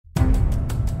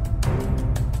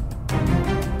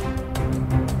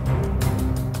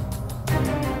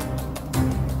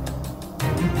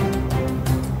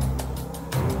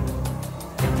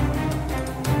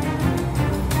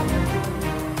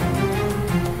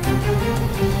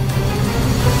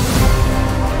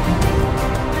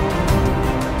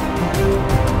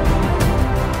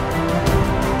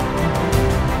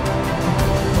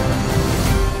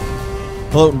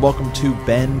Hello and welcome to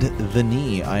Bend the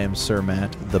Knee. I am Sir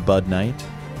Matt, the Bud Knight.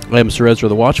 I am Sir Ezra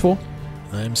the Watchful.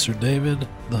 I am Sir David,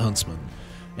 the Huntsman.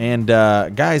 And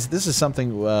guys, this is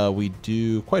something we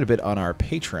do quite a bit on our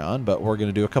Patreon, but we're going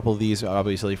to do a couple of these,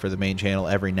 obviously, for the main channel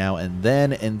every now and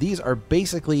then. And these are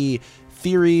basically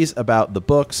theories about the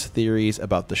books, theories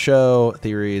about the show,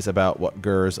 theories about what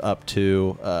Gur's up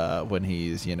to when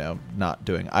he's, not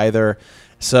doing either.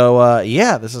 So,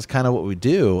 yeah, this is kind of what we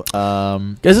do.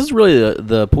 Guys, this is really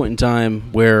the point in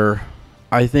time where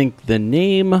I think the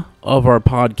name of our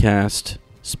podcast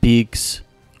speaks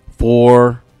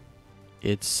for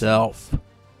itself.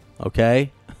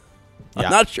 Okay? Yeah. I'm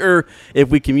not sure if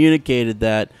we communicated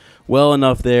that well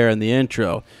enough there in the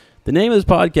intro. The name of this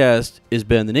podcast is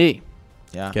Bend the Knee.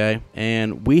 Yeah. Okay?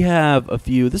 And we have a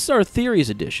few. This is our theories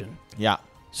edition. Yeah.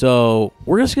 So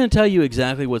we're just going to tell you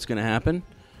exactly what's going to happen.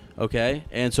 Okay?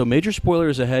 And so major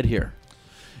spoilers ahead here.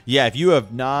 Yeah, if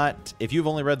you've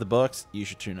only read the books, you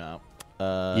should tune out.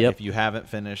 Yep. If you haven't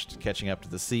finised catching up to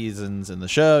the seasons in the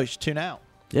show, you should tune out.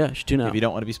 Yeah, you should tune out. If you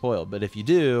don't want to be spoiled. But if you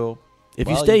do... If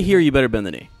you stay here, you better bend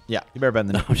the knee. Yeah, you better bend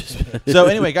the knee. I'm just So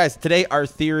anyway, guys, today our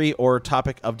theory or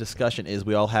topic of discussion is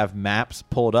we all have maps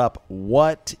pulled up.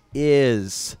 What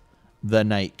is the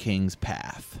Night King's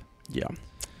path? Yeah.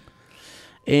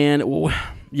 And,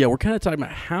 we're kind of talking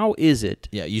about how is it.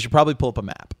 Yeah, you should probably pull up a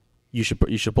map. You should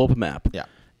pull up a map. Yeah.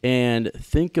 And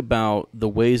think about the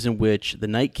ways in which the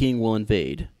Night King will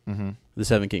invade the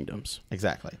Seven Kingdoms.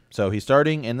 Exactly. So he's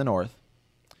starting in the north,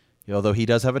 although he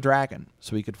does have a dragon,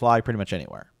 so he could fly pretty much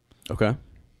anywhere. Okay.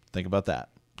 Think about that.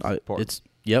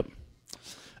 Yep.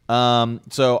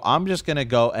 So I'm just going to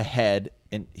go ahead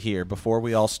in here before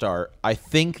we all start. I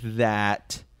think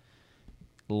that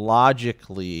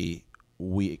logically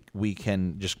we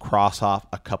can just cross off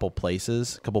a couple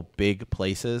big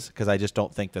places, because I just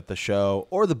don't think that the show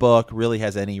or the book really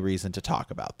has any reason to talk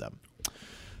about them.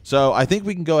 So I think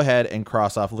we can go ahead and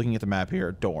cross off, looking at the map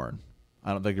here, Dorne.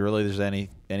 I don't think really there's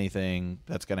anything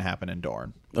that's going to happen in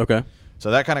Dorne. Okay.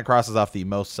 So that kind of crosses off the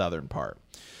most southern part.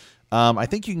 I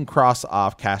think you can cross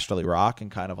off Casterly Rock and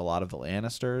kind of a lot of the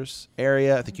Lannisters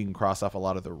area. I think you can cross off a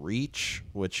lot of the Reach,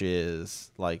 which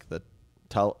is like the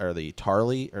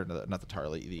Tarly, or not the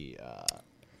Tarly, the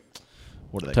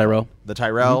what are they Tyrell. called? The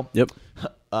Tyrell. Mm-hmm.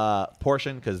 Yep.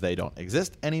 Portion, because they don't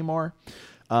exist anymore.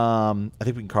 I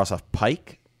think we can cross off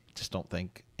Pike. Just don't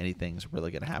think anything's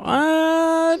really going to happen.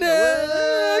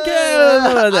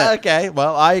 Okay.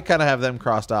 Well, I kind of have them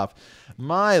crossed off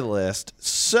my list.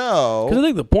 So, because I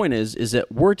think the point is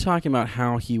that we're talking about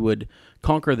how he would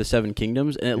conquer the Seven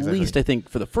Kingdoms, and at least I think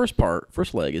for the first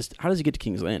leg is how does he get to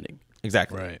King's Landing?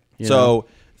 Exactly. Right. So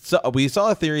we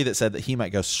saw a theory that said that he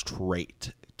might go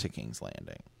straight to King's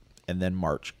Landing and then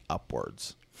march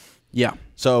upwards. Yeah.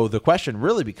 So the question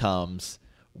really becomes,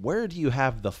 where do you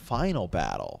have the final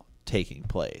battle taking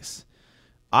place?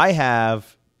 I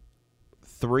have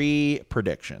 3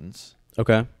 predictions.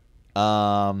 Okay.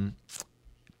 So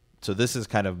this is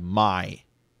kind of my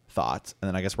thoughts, and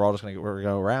then I guess we're all just going to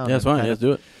go around. Yeah, that's fine. Let's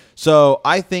do it. So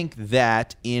I think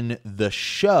that in the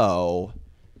show,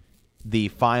 the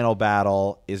final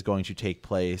battle is going to take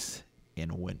place in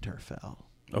Winterfell.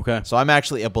 Okay. So I'm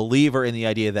actually a believer in the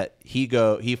idea that he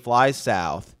flies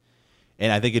south,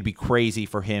 and I think it'd be crazy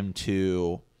for him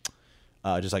to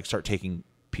just like start taking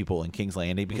people in King's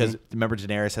Landing, because remember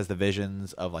Daenerys has the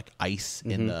visions of like ice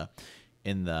in the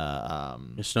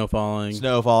snow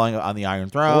falling on the Iron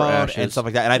Throne and stuff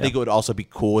like that. And I think it would also be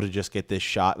cool to just get this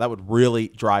shot. That would really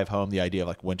drive home the idea of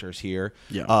like winter's here,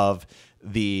 of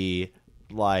the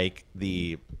I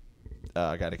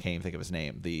can't even think of his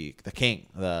name. The king,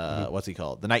 what's he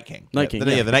called? The Night King.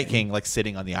 The Night King, like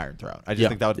sitting on the Iron Throne. I just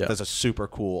think that's a super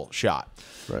cool shot.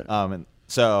 Right. And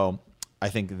so I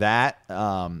think that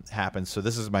happens. So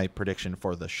this is my prediction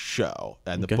for the show.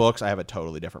 And the books, I have a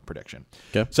totally different prediction.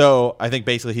 Okay. So I think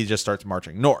basically he just starts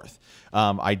marching north.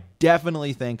 I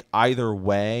definitely think either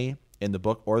way, in the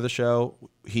book or the show,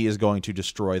 he is going to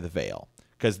destroy the Vale.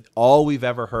 Because all we've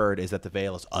ever heard is that the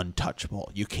Vale is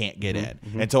untouchable. You can't get in.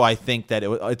 And so I think that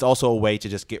it's also a way to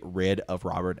just get rid of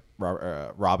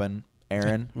Robin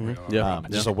Aaron.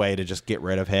 Just a way to just get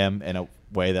rid of him in a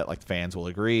way that like fans will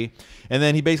agree. And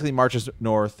then he basically marches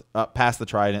north, up past the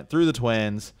Trident, through the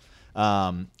Twins,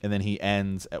 and then he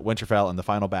ends at Winterfell, and the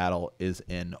final battle is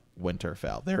in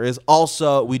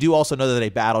Winterfell. We do also know that a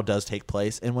battle does take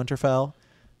place in Winterfell,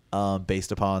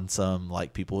 based upon some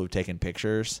like people who've taken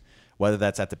pictures. Whether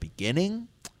that's at the beginning,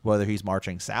 whether he's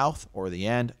marching south or the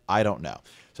end, I don't know.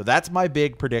 So that's my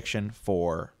big prediction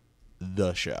for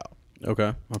the show.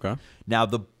 Okay. Now,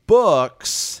 the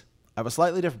books, I have a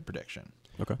slightly different prediction.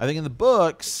 Okay. I think in the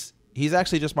books, he's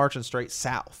actually just marching straight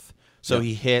south. So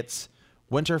he hits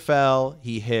Winterfell.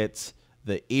 He hits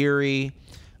the Eyrie.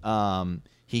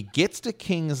 He gets to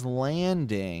King's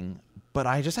Landing, but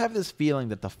I just have this feeling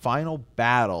that the final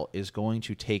battle is going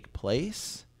to take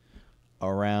place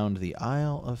around the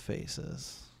Isle of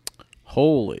Faces.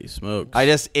 Holy smokes!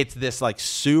 It's this like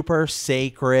super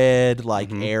sacred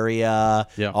area.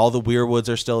 Yeah. All the weirwoods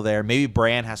are still there. Maybe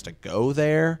Bran has to go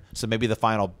there, so maybe the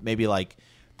final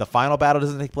battle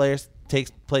doesn't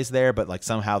takes place there, but like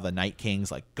somehow the Night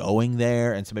King's like going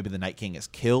there, and so maybe the Night King is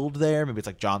killed there. Maybe it's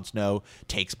like Jon Snow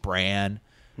takes Bran,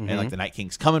 and like the Night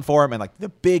King's coming for him, and like the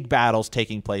big battle's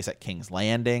taking place at King's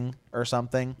Landing or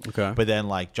something. Okay. But then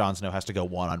like Jon Snow has to go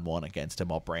 1-on-1 against him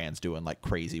while Bran's doing like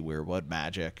crazy weirwood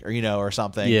magic, or or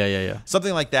something. Yeah.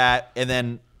 Something like that. And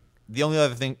then the only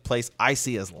other place I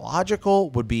see as logical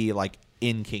would be like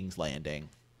in King's Landing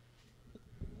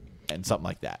and something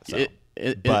like that. So.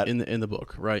 But in the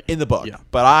book, right? In the book. Yeah.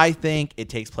 But I think it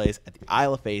takes place at the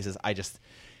Isle of Faces.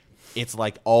 It's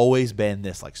like always been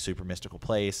this like super mystical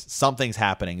place. Something's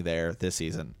happening there this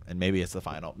season, and maybe it's the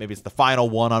final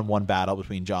 1-on-1 battle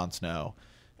between Jon Snow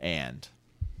and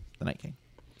the Night King.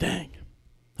 Dang,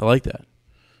 I like that.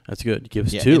 That's good. Give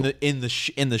us two. In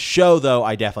the show though,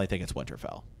 I definitely think it's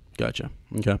Winterfell. Gotcha.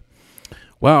 Okay.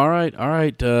 Wow. All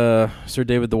right. Sir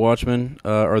David the Watchman,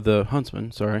 or the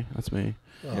Huntsman. Sorry, that's me.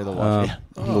 You're the watch.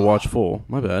 I'm the Watchful.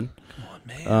 My bad. Come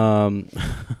on,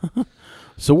 man.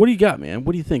 So what do you got, man?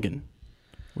 What are you thinking?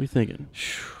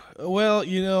 Well,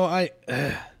 I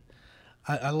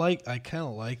kind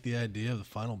of like the idea of the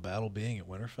final battle being at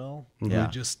Winterfell.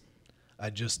 Yeah. I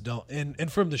just don't.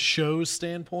 And from the show's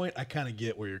standpoint, I kind of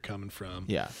get where you're coming from.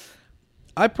 Yeah.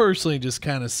 I personally just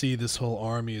kind of see this whole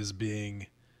army as being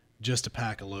just a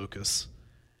pack of locusts,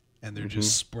 and they're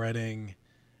just spreading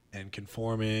and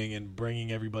conforming and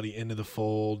bringing everybody into the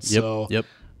fold. Yep.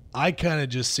 I kind of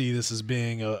just see this as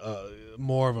being a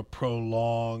more of a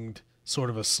prolonged, sort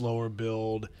of a slower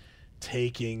build,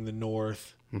 taking the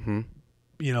North,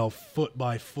 foot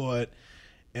by foot.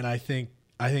 And I think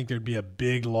there'd be a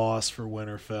big loss for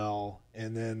Winterfell,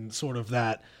 and then sort of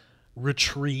that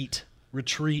retreat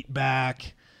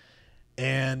back.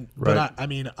 And right.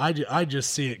 but I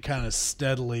just see it kind of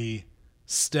steadily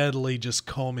just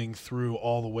combing through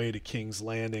all the way to King's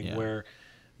Landing, where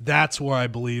that's where I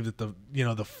believe that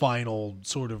the final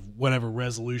sort of whatever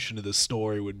resolution of this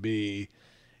story would be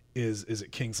is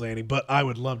at King's Landing. But I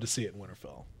would love to see it in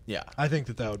Winterfell. Yeah. I think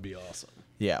that would be awesome.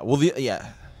 Yeah. Well,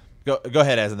 Go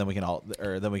ahead, Az, and then we can all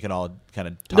kind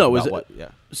of talk about what. Yeah.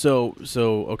 So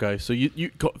okay. So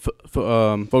you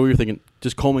what were you thinking?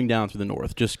 Just combing down through the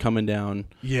North, just coming down.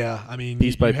 Yeah, I mean,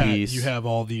 piece by piece. You have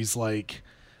all these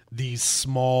these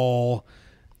small,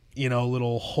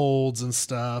 little holds and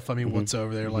stuff. I mean, what's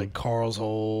over there? Like Carl's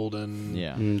Hold and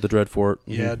the Dreadfort.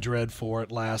 Yeah,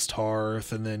 Dreadfort, Last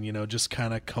Hearth, and then just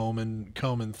kind of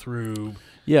combing through.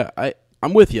 Yeah,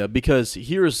 I'm with you, because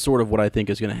here's sort of what I think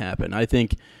is going to happen. I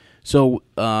think so.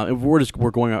 If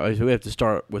we're going out, we have to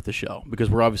start with the show, because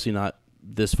we're obviously not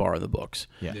this far in the books.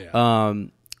 Yeah.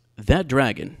 That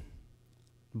dragon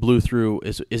blew through.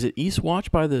 Is it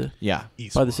Eastwatch by the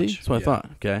by the sea? That's what I thought.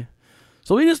 Okay.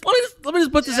 So let me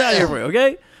just put this out here for you,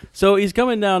 okay? So he's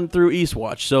coming down through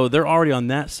Eastwatch. So they're already on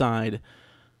that side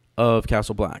of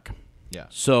Castle Black. Yeah.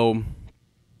 So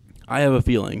I have a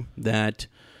feeling that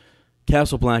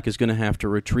Castle Black is going to have to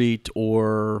retreat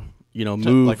or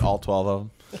move, like all 12 of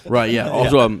them. Right, yeah.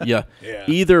 Also,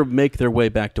 either make their way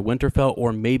back to Winterfell,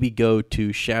 or maybe go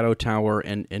to Shadow Tower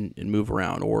and move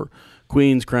around, or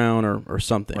Queen's Crown or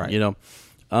something,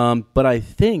 right. But I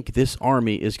think this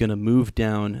army is going to move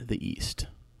down the east,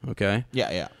 okay?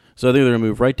 Yeah. So I think they're going to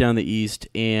move right down the east,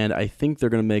 and I think they're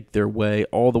going to make their way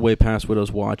all the way past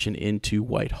Widow's Watch and into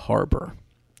White Harbor.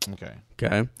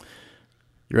 Okay.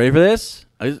 You ready for this?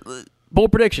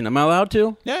 Bold prediction. Am I allowed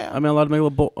to? Yeah. Am I allowed to make a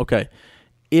little bold? Okay.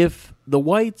 If the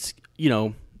Whites,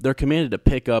 they're commanded to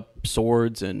pick up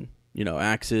swords and,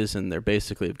 axes, and they're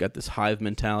basically have got this hive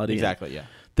mentality. Exactly, yeah.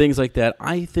 Things like that.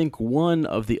 I think one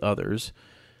of the others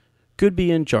could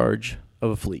be in charge of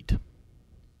a fleet.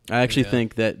 I actually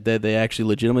think that they actually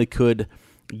legitimately could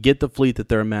get the fleet that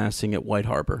they're amassing at White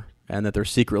Harbor, and that they're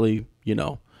secretly,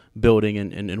 building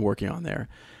and working on there.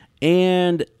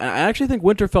 And I actually think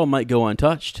Winterfell might go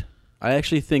untouched. I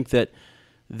actually think that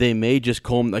they may just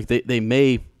they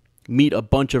may meet a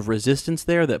bunch of resistance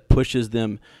there that pushes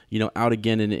them, out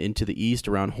again into the east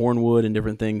around Hornwood and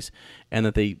different things, and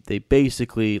that they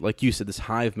basically, like you said, this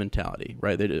hive mentality,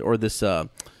 right? Or this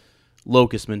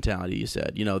locust mentality, you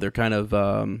said. They're kind of,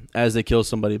 as they kill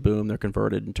somebody, boom, they're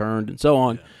converted and turned and so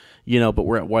on. But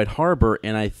we're at White Harbor,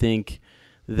 and I think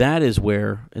that is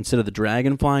where, instead of the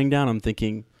dragon flying down, I'm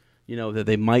thinking, that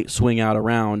they might swing out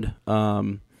around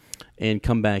and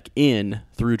come back in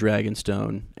through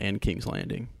Dragonstone and King's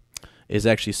Landing. Is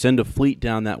actually send a fleet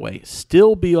down that way.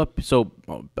 Still be up. So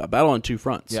a battle on two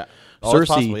fronts. Yeah. Cersei, it's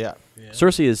possible, yeah.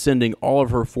 Cersei is sending all of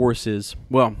her forces.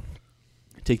 Well,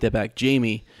 take that back.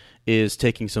 Jaime is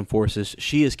taking some forces.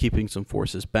 She is keeping some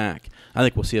forces back. I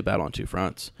think we'll see a battle on two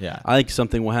fronts. Yeah. I think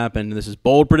something will happen, and this is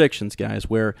bold predictions, guys,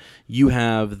 where you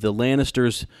have the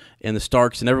Lannisters and the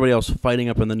Starks and everybody else fighting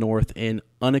up in the north, and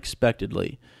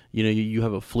unexpectedly, you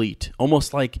have a fleet.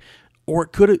 Almost like, or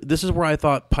it could. This is where I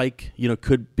thought Pike,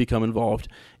 could become involved.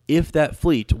 If that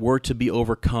fleet were to be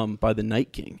overcome by the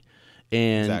Night King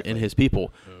and his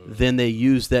people, then they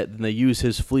use that. Then they use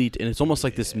his fleet, and it's almost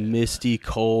like this misty,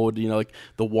 cold. Like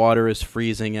the water is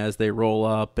freezing as they roll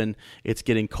up, and it's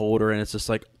getting colder, and it's just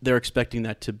like they're expecting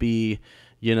that to be,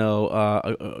 a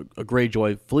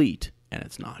Greyjoy fleet, and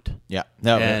it's not. Yeah,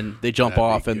 no, and they jump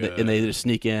off, and they just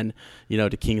sneak in,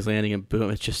 to King's Landing, and boom,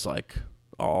 it's just like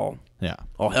all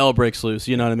hell breaks loose.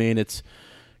 You know what I mean? It's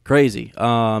crazy.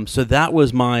 So that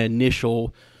was my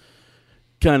initial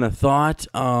kind of thought.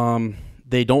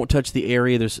 They don't touch the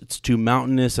area. It's too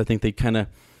mountainous. I think they kind of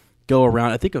go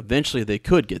around. I think eventually they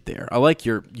could get there. I like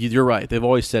you're right. They've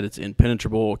always said it's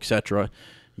impenetrable, etc.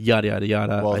 Yada yada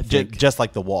yada. Well, I think just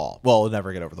like the wall. Well, we'll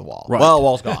never get over the wall. Right. Well, the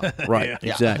wall's gone. Right.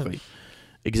 Yeah.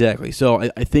 Exactly. So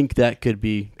I think that could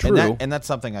be true. And that's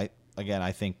something I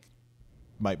think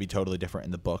might be totally different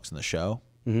in the books and the show.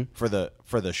 Mm-hmm. For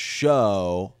the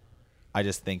show, I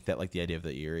just think that like the idea of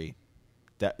the Eyrie,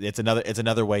 that it's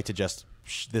another way to just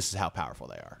this is how powerful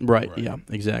they are. Right. Yeah.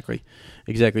 Exactly.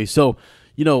 So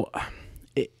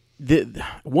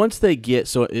once they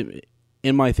get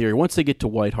in my theory, once they get to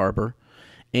White Harbor,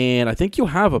 and I think you'll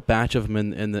have a batch of them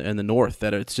in the north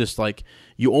that it's just like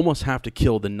you almost have to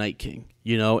kill the Night King,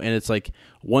 and it's like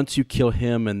once you kill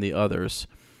him and the others,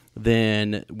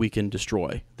 then we can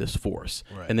destroy this force.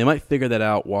 Right. And they might figure that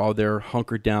out while they're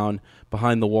hunkered down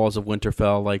behind the walls of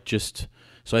Winterfell,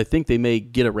 so I think they may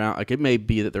get around. Like it may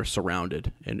be that they're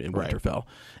surrounded in Winterfell,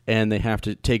 and they have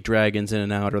to take dragons in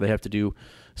and out, or they have to do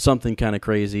something kind of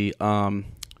crazy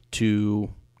to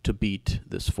beat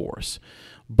this force.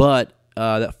 But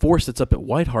that force that's up at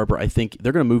White Harbor, I think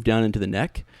they're going to move down into the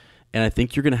neck, and I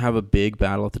think you're going to have a big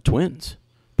battle at the Twins,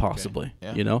 possibly.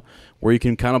 Okay. Yeah. Where you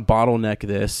can kind of bottleneck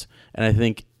this. And I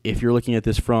think if you're looking at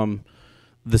this from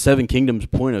the Seven Kingdoms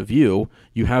point of view,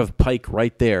 you have Pike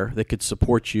right there that could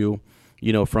support you,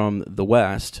 from the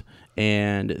west,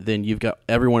 and then you've got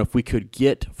everyone. If we could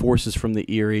get forces from the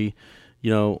Eyrie,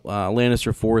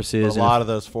 Lannister forces. But a lot of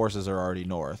those forces are already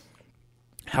north.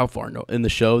 How far in the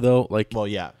show though? Well,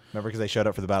 yeah. Remember, because they showed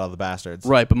up for the Battle of the Bastards,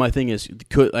 right? But my thing is,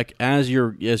 as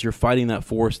you're fighting that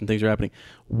force and things are happening,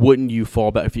 wouldn't you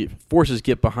fall back if forces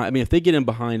get behind? I mean, if they get in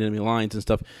behind enemy lines and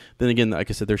stuff, then again,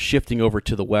 like I said, they're shifting over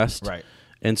to the west, right?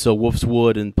 And so Wolf's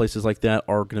Wood and places like that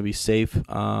are going to be safe.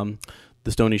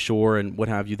 The Stony Shore and what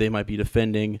have you, they might be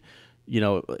defending.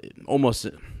 Almost.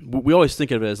 We always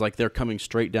think of it as like they're coming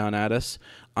straight down at us.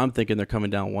 I'm thinking they're coming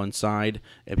down one side,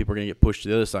 and people are going to get pushed to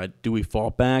the other side. Do we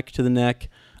fall back to the neck?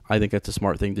 I think that's a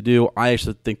smart thing to do. I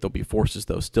actually think there'll be forces,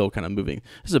 though, still kind of moving.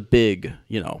 This is a big,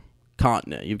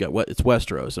 continent. You've got it's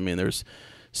Westeros. I mean, there's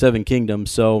 7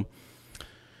 kingdoms. So,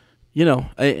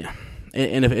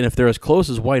 if they're as close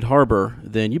as White Harbor,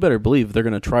 then you better believe they're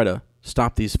going to try to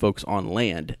stop these folks on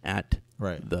land at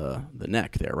the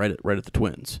neck there, right at the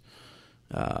Twins.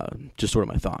 Just sort of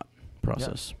my thought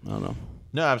process. Yeah. I don't know.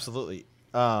 No, absolutely.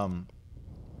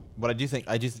 What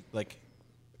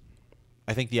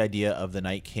I think the idea of the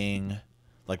Night King,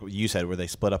 like what you said, where they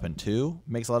split up in two,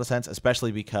 makes a lot of sense,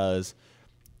 especially because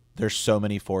there's so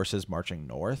many forces marching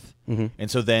north. Mm-hmm. And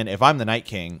so then if I'm the Night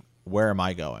King, where am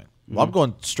I going? Mm-hmm. Well, I'm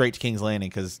going straight to King's Landing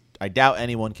because I doubt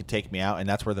anyone can take me out, and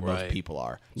that's where the most people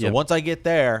are. So once I get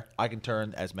there, I can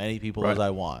turn as many people as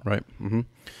I want. Right. Mm-hmm.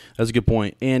 That's a good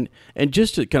point. And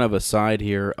just to kind of aside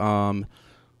here, I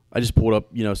just pulled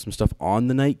up, some stuff on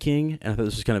the Night King, and I thought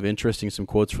this was kind of interesting, some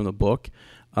quotes from the book.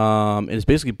 And it's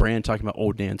basically Bran talking about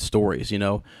Old Nan's stories, He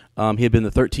had been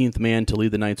the 13th man to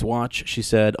lead the Night's Watch, she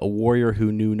said, a warrior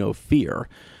who knew no fear.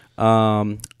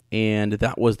 And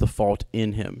that was the fault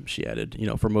in him, she added,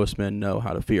 for most men know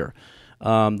how to fear.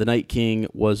 The Night King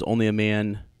was only a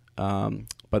man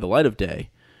by the light of day,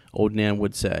 Old Nan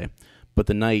would say, but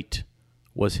the night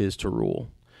was his to rule.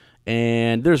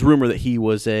 And there's rumor that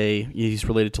he's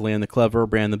related to Lan the Clever,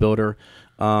 Bran the Builder.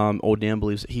 Old Nan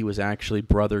believes that he was actually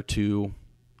brother to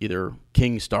either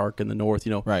King Stark in the north,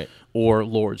 or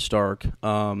Lord Stark.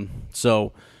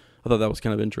 So I thought that was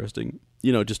kind of interesting.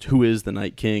 Just who is the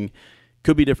Night King?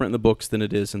 Could be different in the books than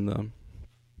it is in the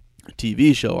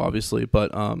TV show, obviously.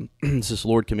 But it's this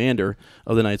Lord Commander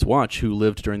of the Night's Watch who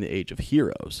lived during the Age of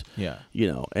Heroes. Yeah.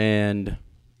 And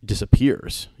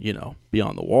disappears,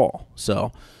 beyond the wall.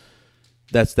 So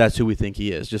that's who we think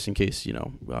he is, just in case,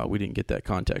 we didn't get that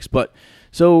context. But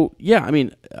so, yeah, I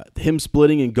mean, him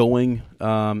splitting and going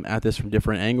at this from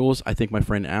different angles, I think my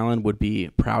friend Alan would be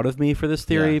proud of me for this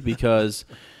theory because,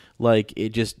 it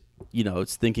just,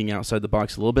 it's thinking outside the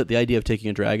box a little bit. The idea of taking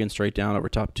a dragon straight down over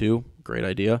top 2, great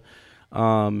idea.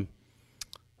 But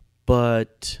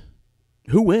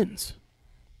who wins?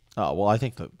 Oh, well, I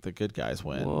think the good guys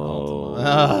win.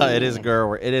 It is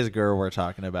Gur. It is Gur we're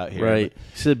talking about here. Right.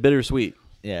 It's bittersweet.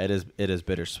 Yeah, it is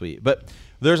bittersweet. But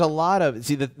there's a lot of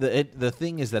the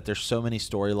thing is that there's so many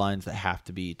storylines that have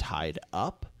to be tied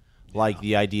up. Like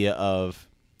the idea of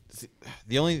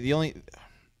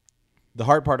the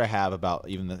hard part I have about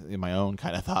even in my own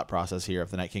kind of thought process here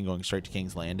of the Night King going straight to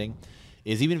King's Landing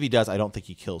is even if he does, I don't think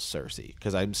he kills Cersei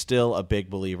because I'm still a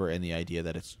big believer in the idea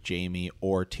that it's Jaime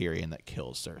or Tyrion that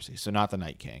kills Cersei, so not the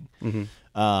Night King.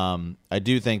 Mm-hmm. I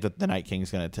do think that the Night King is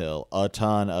going to kill a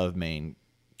ton of main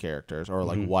characters or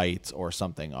like whites or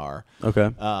something are.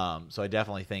 Okay. So I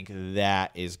definitely think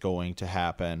that is going to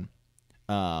happen.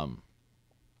 So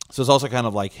it's also kind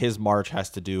of like his march has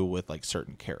to do with like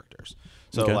certain characters.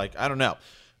 So like I don't know.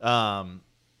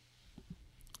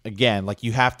 Again, like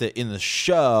you have to in the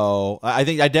show. I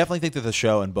definitely think that the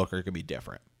show and book are going to be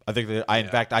different. I think that in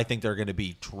fact I think they're going to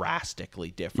be drastically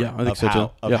different. Yeah, I think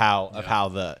so too. How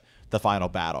the final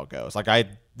battle goes. Like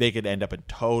they could end up in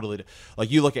totally like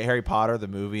you look at Harry Potter the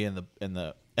movie and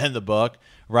the book,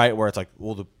 right, where it's like,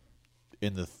 well,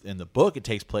 in the book it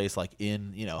takes place like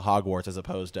in Hogwarts as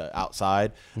opposed to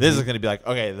outside. This is going to be like,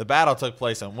 okay, the battle took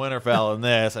place in Winterfell and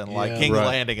this and like King's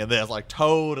Landing and this, like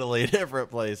totally different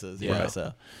places.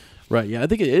 So right, yeah, I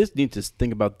think it is neat to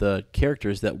think about the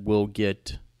characters that will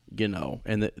get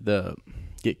and the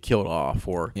get killed off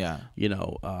or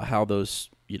how those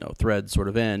threads sort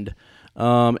of end,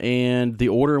 and the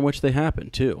order in which they happen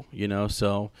too.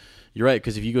 So. You're right,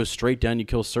 because if you go straight down, you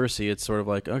kill Cersei. It's sort of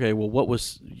like, okay, well, what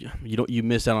was you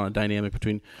miss out on a dynamic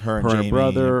between her and her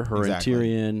brother, her and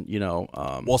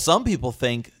Tyrion. Well, some people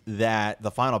think that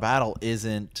the final battle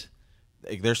isn't.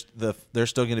 Like, there's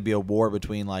still going to be a war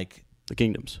between like the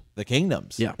kingdoms.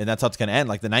 Yeah, and that's how it's going to end.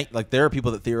 Like there are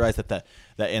people that theorize that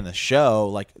in the show,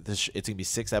 like it's going to be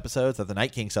 6 episodes. That the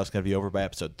Night King stuff's going to be over by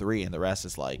episode 3, and the rest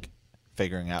is like.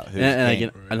 Figuring out who's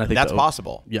king. And I think that's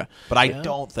possible. Yeah, but I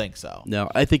don't think so. No,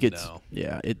 I think it's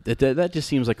that just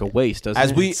seems like a waste,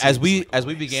 doesn't it? As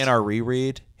we began our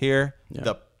reread here,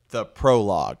 the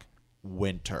prologue,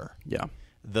 winter. Yeah.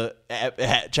 The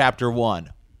chapter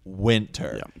 1,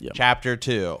 winter. Yeah. Chapter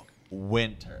 2,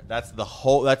 winter.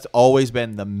 That's always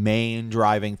been the main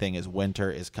driving thing is winter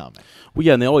is coming. Well,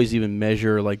 yeah, and they always even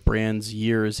measure like Bran's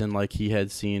years, and like he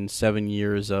had seen 7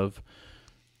 years of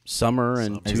summer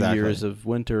and 2 years of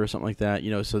winter or something like that,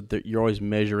 so you're always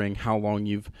measuring how long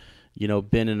you've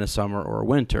been in a summer or a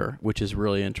winter, which is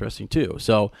really interesting too.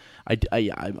 So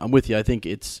I'm with you. I think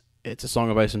it's a Song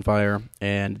of Ice and Fire,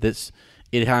 and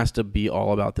it has to be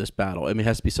all about this battle. I mean, it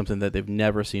has to be something that they've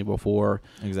never seen before.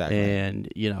 Exactly.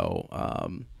 And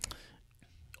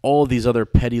all of these other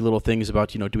petty little things about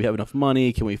do we have enough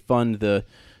money, can we fund the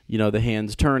the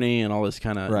hands turning and all this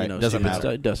kind of doesn't matter.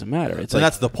 Stuff. It doesn't matter. It's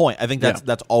that's the point. I think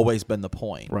that's always been the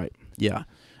point. Right. Yeah.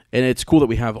 And it's cool that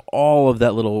we have all of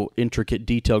that little intricate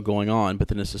detail going on, but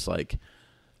then it's just like,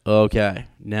 okay,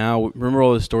 now remember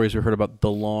all the stories we heard about the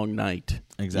long night.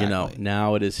 Exactly.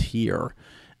 Now it is here,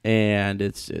 and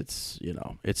it's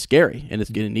scary, and it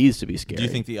needs to be scary. Do you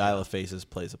think the Isle of Faces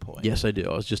plays a point? Yes, I do.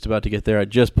 I was just about to get there. I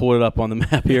just pulled it up on the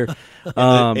map here.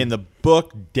 In the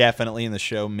book, definitely. In the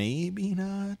show, maybe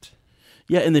not.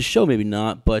 Yeah, in the show, maybe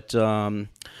not. But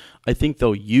I think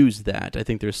they'll use that. I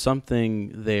think there's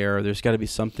something there. There's got to be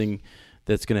something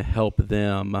that's going to help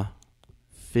them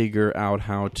figure out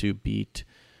how to beat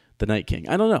the Night King.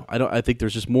 I don't know. I think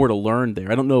there's just more to learn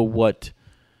there. I don't know what.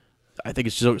 I think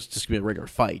it's just going to be a regular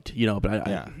fight,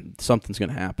 but something's going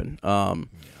to happen.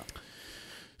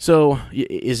 So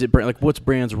is it like what's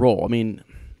Bran's role? I mean,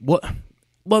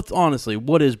 let's honestly,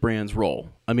 what is Bran's role?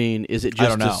 I mean, is it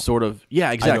just to sort of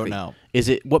exactly. I don't know. Is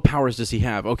it what powers does he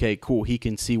have? Okay, cool. He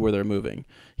can see where they're moving.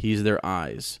 He's their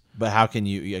eyes. But how can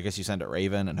you? I guess you send a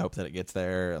raven and hope that it gets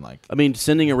there, and like. I mean,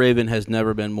 sending a raven has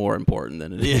never been more important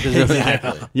than it is.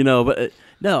 Exactly. But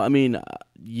no, I mean,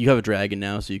 you have a dragon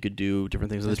now, so you could do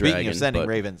different things with the dragon. Speaking of sending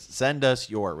ravens, send us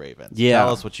your ravens. Yeah.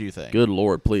 Tell us what you think. Good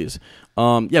Lord, please.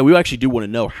 We actually do want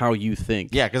to know how you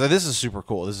think. Yeah, because this is super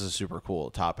cool. This is a super cool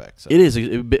topic. So. It is.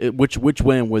 Which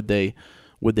way would they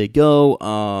would they go?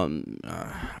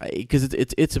 Because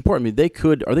it's important. I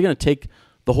mean, are they going to take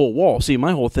the whole wall? See,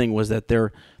 my whole thing was that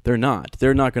they're not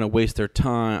going to waste their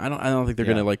time. I don't think they're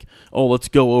going to like, oh, let's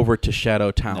go over to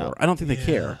Shadow Tower. No. I don't think they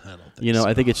care. I don't think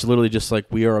I think it's literally just like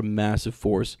we are a massive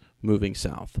force moving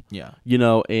south. Yeah.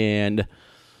 And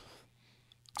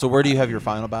So where do you have your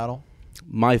final battle?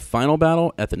 my final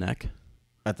battle at the neck.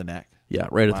 At the neck. Yeah,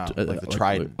 right Wow, at the, like the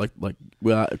trident. like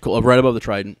right above the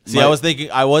trident. See, I was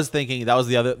thinking that was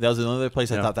another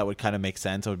place I Yeah. thought that would kind of make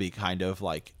sense. It would be kind of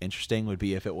like interesting would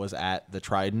be if it was at the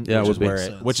trident, Yeah, it which would is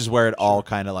be. which is where it all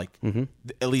kind of like Mm-hmm.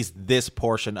 at least this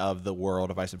portion of the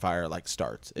world of Ice and Fire like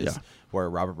starts is Yeah. where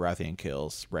Robert Baratheon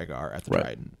kills Rhaegar at the Right.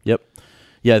 trident. Yep.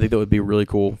 Yeah, I think that would be really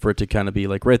cool for it to kind of be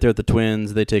like right there at the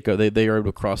twins. They they are able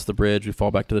to cross the bridge. We fall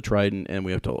back to the trident, and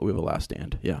we have a last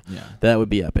stand. Yeah, Yeah. that would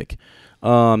be epic.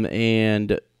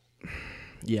 And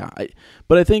yeah,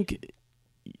 but I think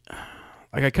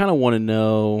like I kind of want to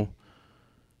know,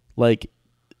 like,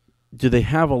 do they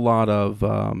have a lot of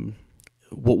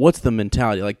what's the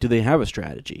mentality? Like, do they have a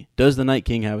strategy? Does the Night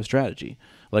King have a strategy?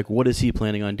 Like, what is he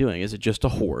planning on doing? Is it just a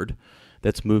horde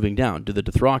that's moving down? Do the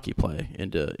Dothraki play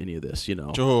into any of this?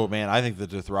 Oh man, I think the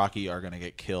Dothraki are going to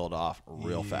get killed off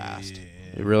real fast.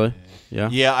 Really? Yeah.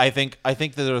 Yeah, I think the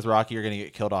Dothraki are going to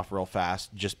get killed off real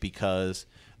fast just because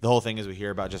the whole thing is we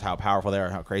hear about just how powerful they are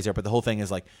and how crazy they are, but the whole thing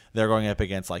is like they're going up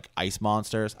against like ice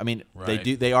monsters. I mean,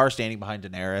 Right. they are standing behind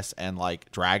Daenerys and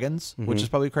like dragons, Mm-hmm. which is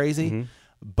probably crazy,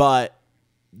 but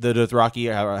the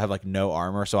Dothraki have like no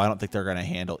armor, so I don't think they're going to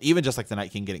handle even just like the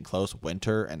Night King getting close,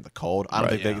 winter and the cold. I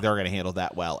don't Right. think they're going to handle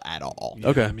that well at all. Yeah,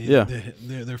 Okay, I mean, yeah.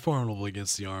 they're formidable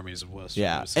against the armies of Westeros.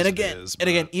 Yeah, as and it again, is, and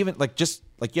again, but- even like just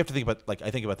like you have to think about like I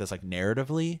think about this like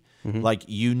narratively, Mm-hmm. like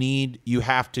you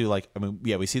have to like I mean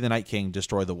yeah we see the Night King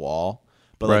destroy the wall,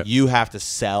 but like Right. you have to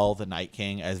sell the Night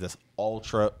King as this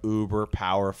ultra uber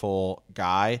powerful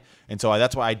guy, and so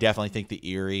that's why I definitely think the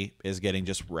Eyrie is getting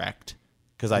just wrecked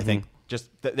because I think just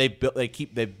they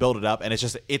built it up and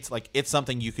it's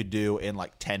something you could do in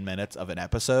like 10 minutes of an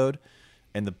episode.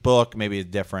 In the book, maybe it's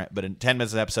different, but in 10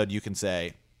 minutes of an episode, you can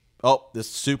say, oh, this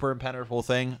super impenetrable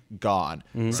thing, gone.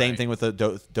 Same Right. thing with the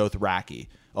Dothraki.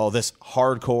 Oh, this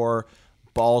hardcore,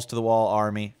 balls to the wall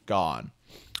army, gone.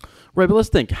 Right, but let's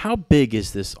think. How big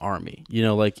is this army?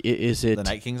 Like is it? The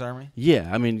Night King's army? Yeah,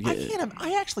 I mean,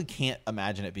 I actually can't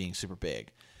imagine it being super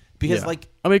big. Because, yeah. like,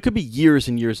 I mean, it could be years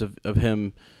and years of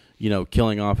him,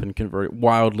 killing off and converting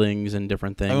wildlings and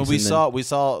different things. I mean, and then- we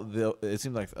saw it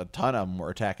seemed like a ton of them were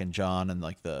attacking John and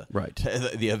like the Right.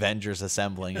 the Avengers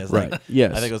assembling as Right, like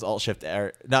yes. I think it was Alt Shift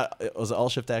was it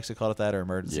Alt Shift actually called it that or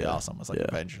Emergency Yeah, Awesome was like yeah.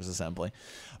 Avengers assembly,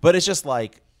 but it's just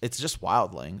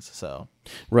wildlings. So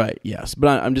Right, yes.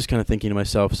 But I'm just kind of thinking to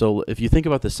myself, so if you think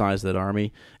about the size of that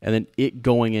army and then it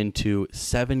going into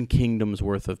 7 kingdoms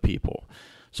worth of people.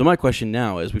 So my question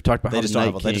now is, we've talked about they how just the don't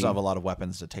Night have King, they just don't have a lot of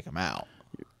weapons to take them out.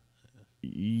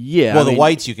 yeah. Well, I the mean,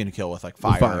 whites you can kill with like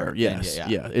with fire. and- yes,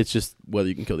 yeah. It's just whether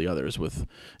you can kill the others with.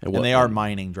 And they are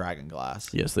mining dragon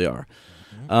glass. Yes, they are.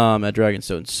 At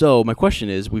Dragonstone. So my question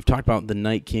is, we've talked about the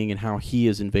Night King and how he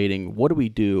is invading. What do we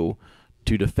do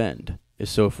to defend?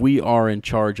 So if we are in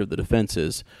charge of the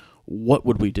defenses, what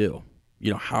would we do?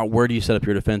 Where do you set up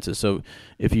your defenses? So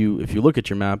if you look at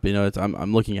your map,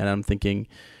 I'm looking at it, I'm thinking,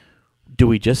 do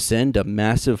we just send a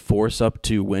massive force up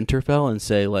to Winterfell and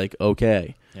say like,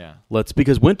 okay, Yeah.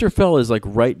 because Winterfell is like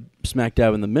right smack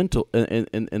dab in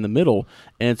the in the middle,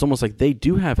 and it's almost like they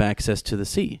do have access to the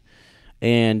sea.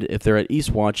 And if they're at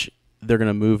Eastwatch, they're going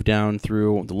to move down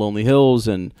through the Lonely Hills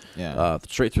and Yeah.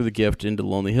 straight through the Gift into the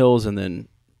Lonely Hills and then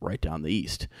right down the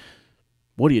east.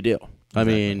 What do you do? I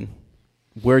mean,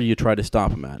 where do you try to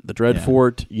stop them at? The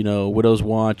Dreadfort, Widow's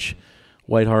Watch,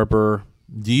 White Harbor.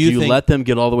 Do you think, let them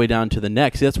get all the way down to the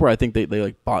neck? See, that's where I think they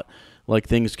like bought, like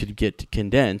things could get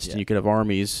condensed and you could have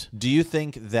armies. Do you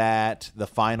think that the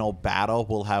final battle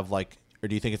will have like, or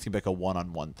do you think it's gonna be like a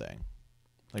one-on-one thing?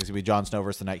 Like it's gonna be Jon Snow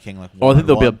versus the Night King. Like, Oh, I think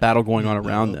there'll be a one-on-one? battle going on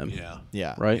around them. Yeah.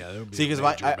 Yeah. Right? Yeah, there would be See, a because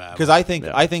major battle.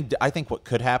 I think what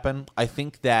could happen. I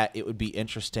think that it would be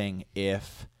interesting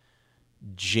if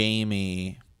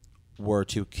Jaime were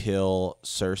to kill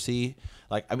Cersei.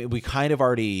 Like, I mean, we kind of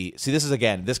already see this is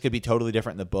again. This could be totally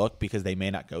different in the book because they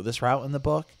may not go this route in the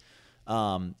book.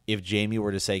 If Jaime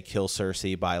were to say kill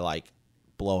Cersei by like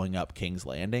blowing up King's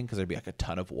Landing because there'd be like a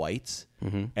ton of whites,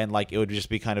 and like it would just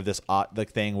be kind of this odd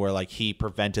like thing where like he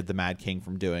prevented the Mad King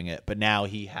from doing it, but now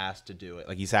he has to do it.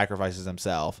 Like he sacrifices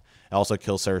himself, and also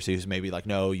kills Cersei, who's maybe like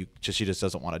no, she just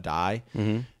doesn't want to die,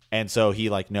 and so he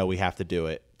like no, we have to do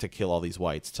it to kill all these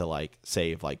whites to like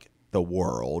save like the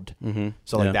world.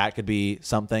 So like Yeah. that could be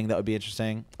something that would be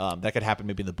interesting. That could happen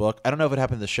maybe in the book. I don't know if it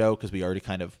happened in the show because we already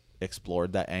kind of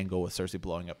explored that angle with Cersei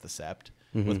blowing up the Sept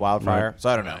with Wildfire. Right. So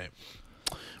I don't know.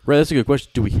 Right, that's a good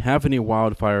question. Do we have any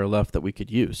wildfire left that we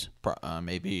could use?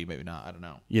 Maybe not. I don't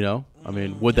know. You know, I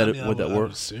mean, would that I would that I would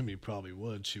work? assume he probably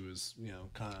would. She was,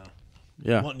 kind of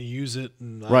Yeah. wanting to use it,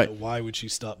 and Right. why would she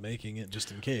stop making it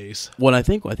just in case? Well, I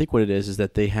think what it is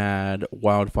that they had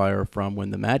wildfire from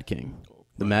when the Mad King.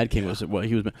 The Mad King was what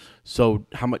he was. So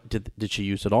how much did she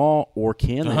use it all, or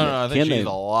can they? I think can she they? used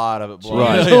a lot of it.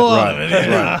 Right, used a lot of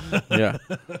it, right, yeah.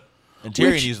 And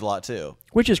Tyrion Which- used a lot too.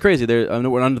 Which is crazy. There, I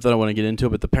know not that I want to get into it,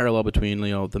 but the parallel between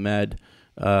the Mad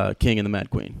King and the Mad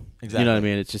Queen. You know what I Exactly.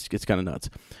 mean? It's kind of nuts.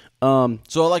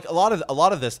 So like a lot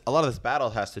of this battle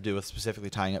has to do with specifically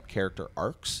tying up character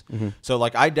arcs. So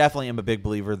like I definitely am a big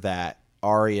believer that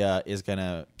Arya is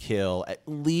gonna kill at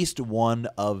least one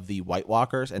of the White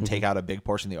Walkers and take out a big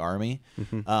portion of the army.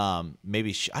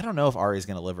 Maybe I don't know if Arya's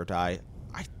gonna live or die.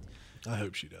 I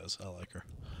hope she does. I like her.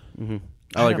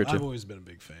 I like her I've too. always been a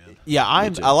big fan. Yeah,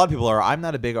 too. a lot of people are. I'm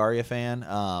not a big Arya fan.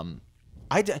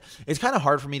 It's kind of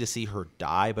hard for me to see her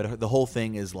die, but the whole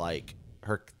thing is like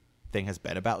her thing has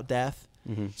been about death.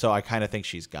 So I kind of think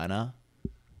she's gonna.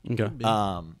 Okay.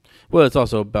 Um, Well, it's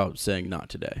also about saying not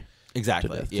today. exactly.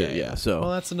 To death, Yeah, too. yeah. So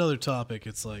Well, that's another topic.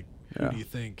 It's like, who Yeah. do you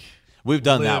think? We've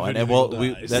done that live one, and and who we'll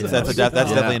dies. that's Yeah. that's Yeah.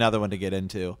 definitely another one to get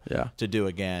into. Yeah. To do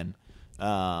again.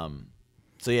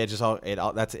 So yeah, just it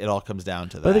all comes down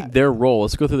to that. But I think their role.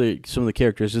 Let's go through some of the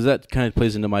characters, because that kind of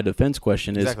plays into my defense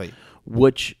question. Is Exactly.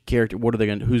 which character? What are they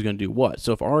going? Who's going to do what?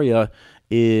 So if Arya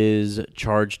is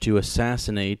charged to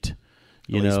assassinate,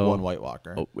 at least one White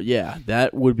Walker. oh, yeah,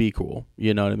 that would be cool.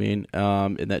 You know what I mean?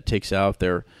 And that takes out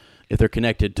if they're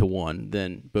connected to one,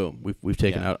 then boom, we've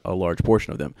taken Yeah. out a large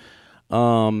portion of them.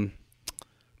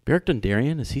 Beric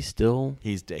Dondarrion, is he still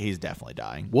He's definitely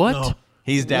dying. what? No.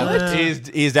 He's What?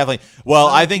 definitely he's definitely. Well,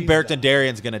 I think he's Beric dying.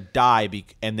 Dondarrion's gonna die,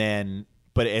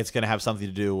 but it's gonna have something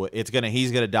to do with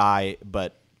he's gonna die,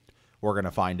 but we're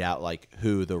gonna find out like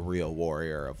who the real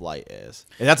warrior of light is,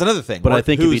 and that's another thing. But I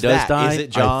think if he Who's does that? die, is it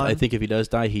John? I think if he does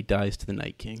die, he dies to the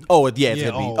Night King. Oh yeah, it's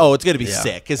Yeah, gonna be. oh, It's gonna be yeah.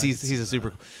 sick because he's a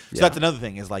super. So Yeah. that's another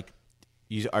thing is like,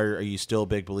 are you still a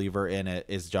big believer in it?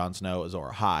 Is Jon Snow Azor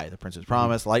Ahai, the Prince's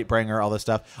Promise, Lightbringer, all this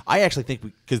stuff? I actually think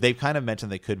because they've kind of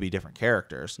mentioned they could be different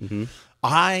characters.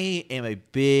 I am a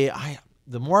big.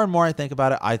 The more and more I think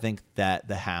about it, I think that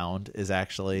the Hound is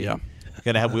actually Yeah.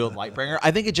 gonna have wield Lightbringer.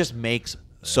 I think it just makes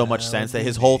so much sense that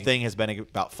his whole thing has been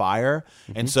about fire,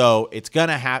 and so it's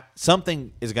gonna have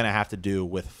something is gonna have to do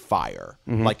with fire,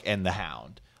 like and the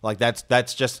Hound. Like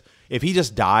that's just if he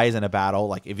just dies in a battle,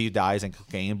 like if he dies in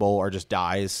Clegane Bowl or just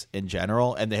dies in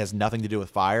general, and it has nothing to do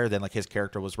with fire, then like his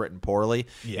character was written poorly.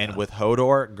 Yeah. And with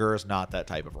Hodor, Gur's not that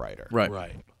type of writer.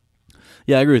 Right.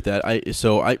 Yeah, I agree with that.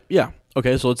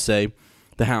 Okay, so let's say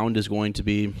the Hound is going to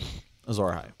be Azor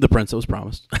Ahai. the prince that was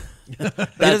promised.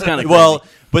 That's kind of well,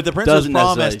 but the Prince was Doesn't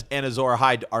promised necessarily- and Azor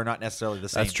Ahai are not necessarily the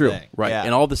same. That's true. thing. Right. Yeah.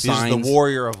 And all the He's just signs- the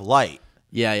warrior of light.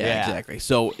 Yeah, Yeah. exactly.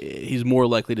 So he's more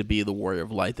likely to be the warrior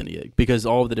of light than he is because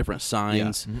all of the different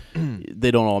signs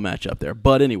they don't all match up there.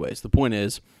 But anyways, the point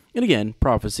is, and again,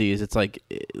 prophecies. It's like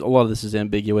a lot of this is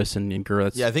ambiguous and Gur.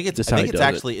 That's Yeah, I think it's just how he does it.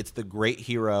 actually it's the great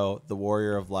hero, the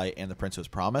warrior of light, and the prince who was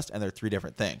promised, and they're three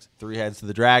different things. Three heads to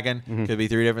the dragon could be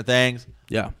three different things.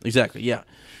 Yeah, exactly. Yeah.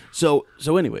 So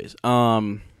anyways,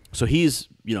 so he's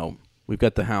we've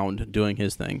got the Hound doing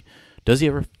his thing. Does he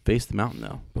ever face the mountain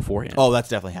though beforehand? Oh, that's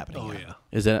definitely happening. Oh yeah. yeah.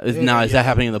 Is that Yeah, now? Is yeah. that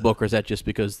happening in the book, or is that just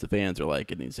because the fans are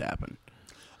like it needs to happen?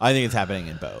 I think it's happening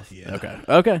in both. Yeah.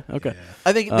 Okay. Yeah.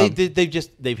 I think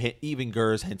they've hit even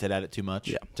Gur's hinted at it too much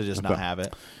to just not Okay. have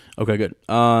it. Okay, good.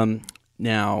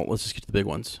 Now let's just get to the big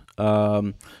ones.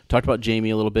 Talked about Jaime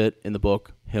a little bit in the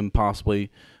book, him possibly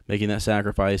making that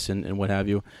sacrifice and what have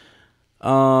you.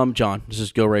 John, let's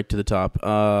just go right to the top.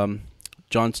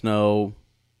 Jon Snow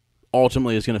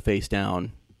ultimately is going to face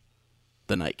down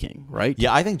the Night King, right?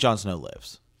 Yeah, I think Jon Snow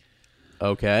lives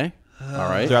Okay. All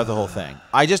right. throughout the whole thing.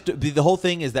 The whole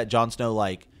thing is that Jon Snow,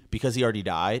 like, because he already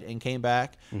died and came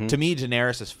back. To me,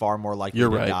 Daenerys is far more likely You're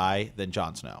to right. die than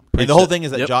Jon Snow. Preach And the whole it. thing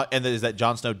is that Yep.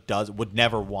 Jon Snow would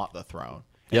never want the throne,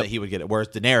 and Yep. that he would get it. Whereas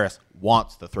Daenerys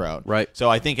wants the throne. Right. So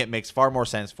I think it makes far more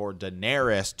sense for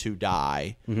Daenerys to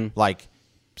die, like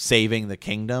saving the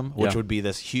kingdom, which Yeah. would be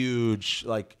this huge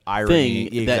like irony.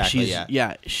 Thing that she's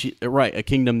a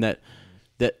kingdom that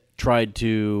tried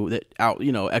to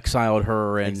exiled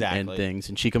her and Exactly. things,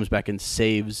 and she comes back and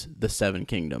saves the Seven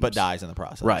Kingdoms, but dies in the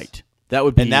process. Right. That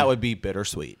would be And that would be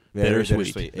bittersweet. Very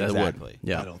bittersweet. That would. Exactly.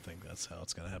 Yeah. I don't think that's how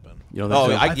it's gonna happen. You know, Oh,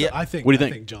 that's I it? get- I think. What do you I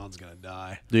think? think John's gonna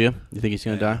die. Do you? You think he's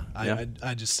gonna die? Yeah.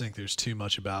 I just think there's too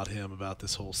much about him, about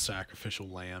this whole sacrificial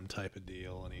lamb type of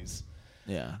deal, and he's.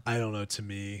 Yeah. I don't know. To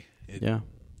me, Yeah.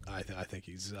 I think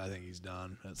he's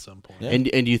done at some point. Yeah.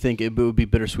 And do you think it would be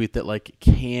bittersweet that like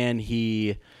can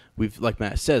he? We've like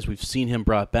Matt says, we've seen him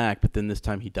brought back, but then this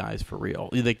time he dies for real.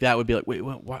 You think that would be like, wait,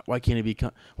 why can't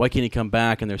he come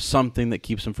back? And there's something that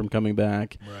keeps him from coming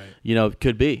back. Right.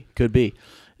 Could be.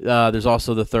 There's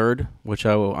also the third, which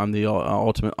I'm the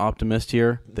ultimate optimist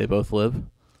here. They both live.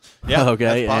 Yeah.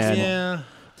 Okay. That's possible. Yeah.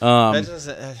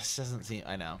 That doesn't seem.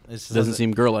 I know. It Doesn't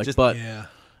seem girl-like, but Yeah.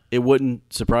 it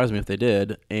wouldn't surprise me if they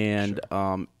did. And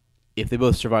if they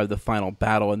both survive the final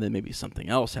battle, and then maybe something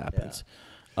else happens.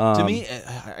 To me,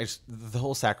 the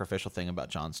whole sacrificial thing about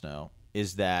Jon Snow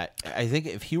is that I think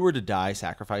if he were to die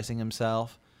sacrificing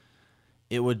himself,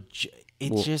 it would.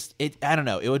 I don't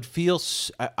know. It would feel.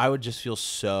 I would just feel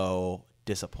so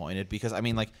disappointed because I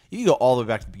mean, like you can go all the way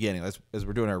back to the beginning as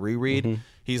we're doing our reread.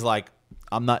 He's like,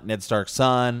 "I'm not Ned Stark's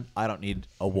son. I don't need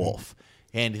a wolf."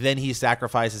 And then he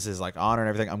sacrifices his like honor and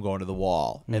everything. I'm going to the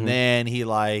Wall, and then he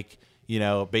like.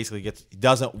 Basically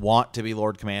doesn't want to be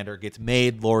Lord Commander, gets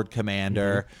made Lord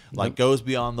Commander, like goes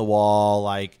beyond the Wall,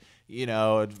 like, hanging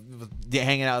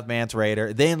out with Mance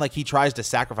Rayder. Then like he tries to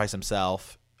sacrifice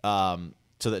himself so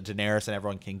that Daenerys and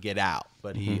everyone can get out,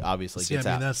 but he obviously gets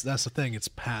out. That's the thing. It's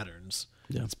patterns.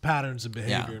 Yeah. It's patterns of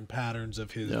behavior and patterns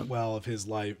of his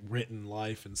life, written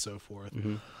life, and so forth.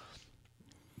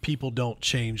 People don't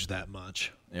change that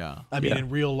much. Yeah. I mean, in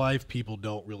real life, people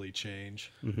don't really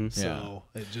change. So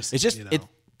it's just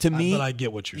to me. But I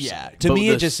get what you're saying. To me,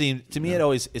 it just seems. To me,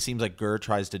 it seems like Gur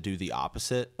tries to do the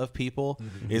opposite of people.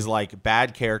 Is like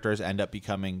bad characters end up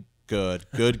becoming good.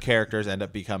 Good characters end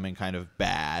up becoming kind of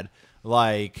bad.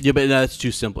 Like but that's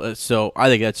too simple. So I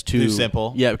think that's too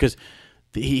simple. Yeah, because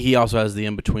he also has the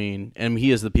in between, and he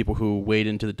has the people who wade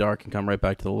into the dark and come right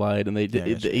back to the light, and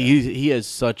he has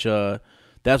such a.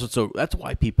 That's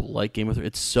why people like Game of Thrones.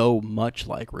 It's so much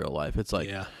like real life. It's like,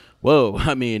 whoa.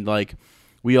 I mean, like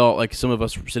we all, like some of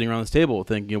us sitting around this table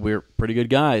think we're pretty good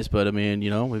guys, but I mean,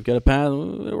 we've got a path.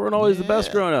 We weren't always the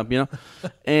best growing up,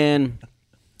 and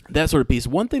that sort of piece.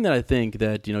 One thing that I think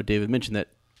that David mentioned that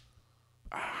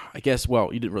I guess you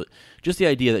didn't really just the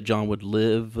idea that Jon would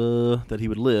live,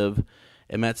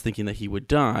 and Matt's thinking that he would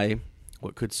die.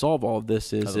 What could solve all of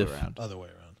this is Other way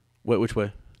around. Which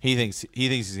way? He thinks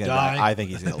he's gonna die. I think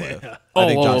he's gonna live.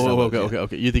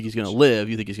 Okay. You think he's gonna live?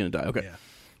 You think he's gonna die? Okay. Yeah.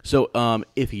 So,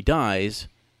 if he dies,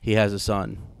 he has a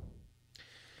son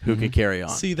who can carry on.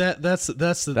 See that's could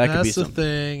be the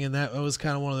thing, and that was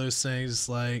kind of one of those things.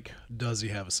 Like, does he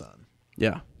have a son?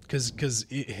 Yeah. Because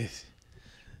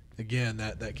again,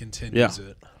 that continues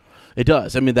it. It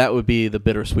does. I mean, that would be the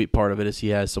bittersweet part of it is he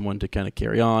has someone to kind of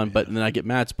carry on. But then I get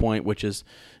Matt's point, which is,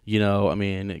 I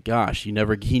mean, gosh, he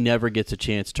never gets a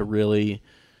chance to really,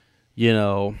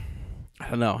 I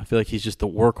don't know. I feel like he's just the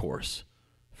workhorse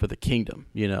for the kingdom,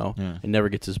 and never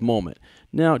gets his moment.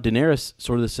 Now, Daenerys,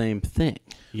 sort of the same thing,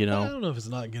 I don't know if it's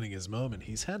not getting his moment.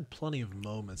 He's had plenty of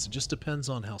moments. It just depends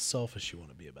on how selfish you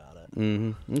want to be about it.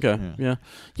 Mm-hmm. Okay.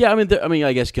 Yeah. I mean,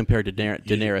 I guess compared to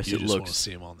Daenerys, you it just looks. Want to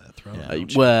see him on that throne.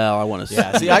 I want to see.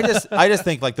 Yeah. See, I just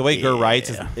think like the way Gur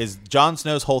writes is Jon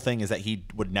Snow's whole thing is that he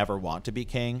would never want to be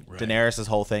king. Right. Daenerys'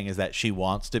 whole thing is that she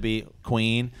wants to be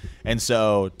queen, and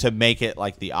so to make it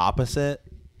like the opposite.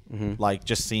 Like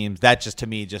to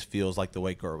me just feels like the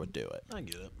way Gur would do it. I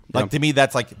get it. Like to me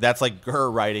that's like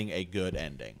Gur writing a good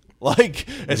ending. Like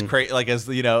as crazy, like as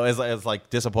as like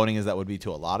disappointing as that would be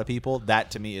to a lot of people,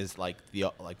 that to me is like the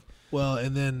like. Well,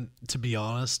 and then to be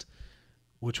honest,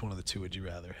 which one of the two would you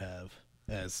rather have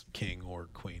as king or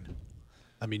queen?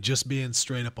 I mean, just being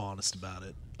straight up honest about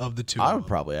it. Of the two, I would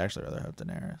probably actually rather have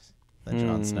Daenerys than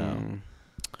Jon Snow.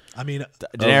 I mean,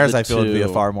 Daenerys, I feel would be a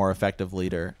far more effective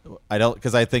leader.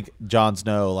 Because I think Jon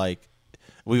Snow, like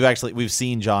we've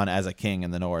seen Jon as a king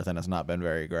in the North, and it's not been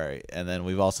very great. And then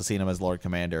we've also seen him as Lord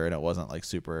Commander, and it wasn't like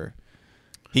super.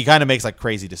 He kind of makes like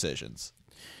crazy decisions.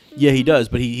 Yeah, he does,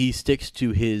 but he sticks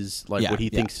to his what he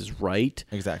thinks is right.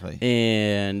 Exactly,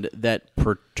 and that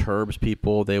perturbs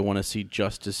people. They want to see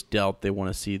justice dealt. They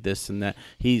want to see this and that.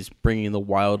 He's bringing the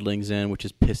wildlings in, which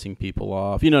is pissing people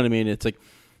off. You know what I mean? It's like.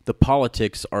 The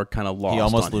politics are kind of lost. He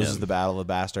almost on loses him. the Battle of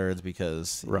the Bastards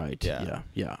because right,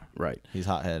 right. He's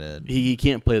hot-headed. He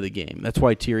can't play the game. That's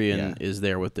why Tyrion is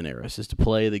there with Daenerys, is to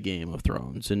play the Game of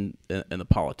Thrones and the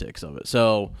politics of it.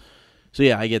 So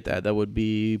yeah, I get that. That would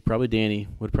be probably Dany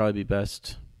would probably be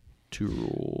best to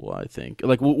rule. I think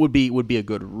like would be a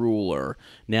good ruler.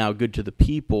 Now, good to the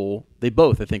people. They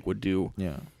both I think would do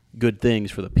good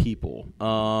things for the people.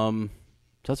 So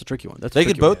that's a tricky one. They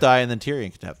could both die, and then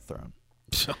Tyrion could have the throne.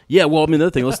 Yeah, well, I mean, the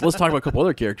other thing. Let's talk about a couple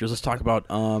other characters. Let's talk about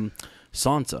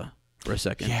Sansa for a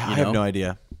second. Yeah, I have no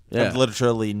idea. Yeah.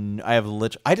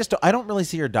 I don't really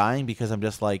see her dying because I'm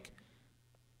just like,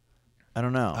 I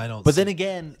don't know. I don't But see- then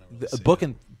again, I don't the see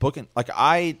book and like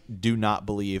I do not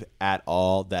believe at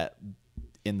all that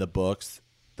in the books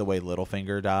the way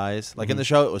Littlefinger dies. Like in the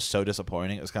show, it was so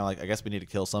disappointing. It was kind of like, I guess we need to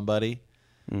kill somebody.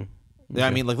 Yeah, I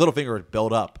mean, like Littlefinger would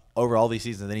build up over all these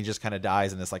seasons, and then he just kind of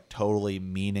dies in this like totally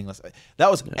meaningless.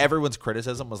 That was everyone's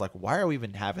criticism was like, why are we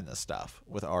even having this stuff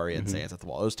with Arya and Sansa at the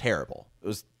wall? It was terrible. It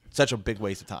was such a big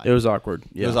waste of time. It was awkward.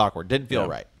 Yeah. It was awkward. Didn't feel Yeah.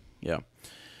 right. Yeah.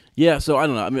 Yeah. So I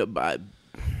don't know. I mean,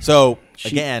 So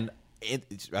again, I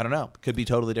don't know. Could be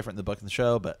totally different in the book and the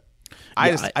show, but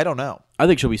I don't know. I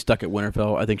think she'll be stuck at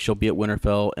Winterfell. I think she'll be at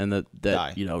Winterfell and Die.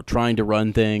 that trying to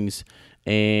run things,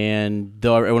 and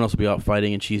though everyone else will be out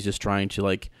fighting, and she's just trying to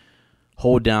like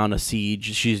hold down a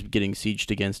siege. She's getting sieged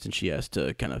against, and she has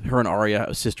to kind of her and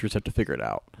Arya sisters have to figure it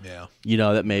out. Yeah.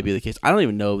 That may be the case. I don't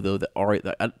even know though that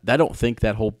Arya. I don't think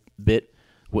that whole bit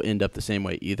will end up the same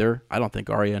way either. I don't think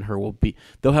Arya and her will be.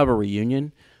 They'll have a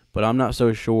reunion, but I'm not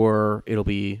so sure it'll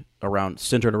be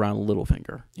centered around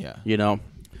Littlefinger. Yeah.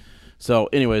 So,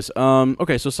 anyways,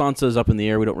 okay. So Sansa's up in the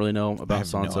air. We don't really know I about have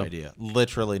Sansa. no idea.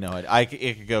 Literally no idea.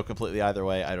 It could go completely either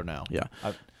way. I don't know. Yeah.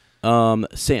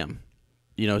 Sam.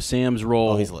 Sam's role.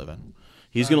 Oh, he's living.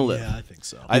 He's gonna live. Yeah, I think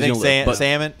so. I think gonna live, but-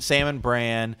 Sam and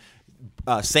Bran.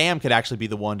 Sam could actually be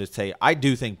the one to say, I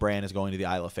do think Bran is going to the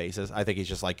Isle of Faces. I think he's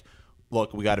just like,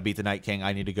 look, we got to beat the Night King.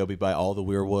 I need to go be by all the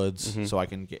weirwoods so I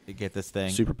can get this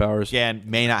thing. Superpowers. Again,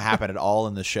 may not happen at all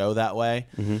in the show that way,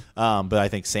 but I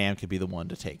think Sam could be the one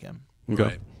to take him. Okay.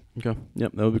 Right. Okay.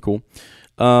 Yep. That would be cool.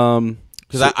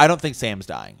 Because I don't think Sam's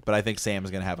dying, but I think Sam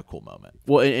is going to have a cool moment.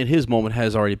 Well, and his moment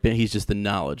has already been. He's just the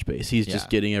knowledge base. He's just Yeah.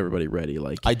 getting everybody ready.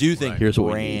 Like I do think Here's what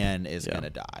we Bran need. is Yeah. going to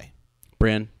die.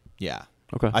 Bran. Yeah.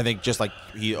 Okay. I think just like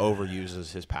he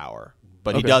overuses his power,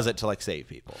 but he Okay. does it to like save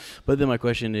people. But then my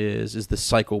question is the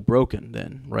cycle broken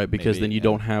then, right? Because Maybe, then you yeah.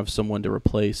 don't have someone to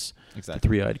replace Exactly. the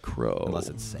three-eyed crow. Unless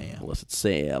it's Sam. Unless it's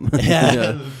Sam.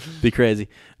 Yeah. Be crazy.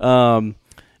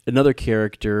 Another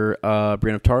character,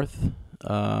 Brienne of Tarth,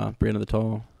 Brienne of the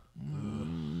Tall.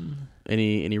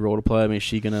 Any role to play? I mean, is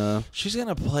she gonna? She's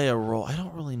gonna play a role. I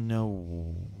don't really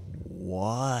know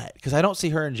what, because I don't see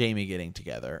her and Jamie getting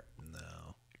together.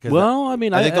 No. Well, I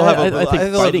mean, I think they'll have I think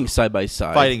they'll have fighting side by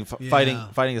side.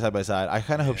 fighting side by side. I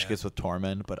kind of hope she gets with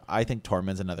Tormund, but I think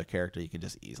Tormund's another character you can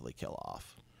just easily kill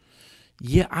off.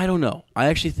 Yeah, I don't know. I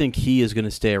actually think he is going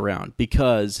to stay around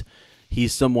because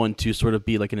he's someone to sort of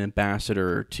be like an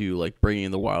ambassador to like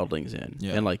bringing the wildlings in,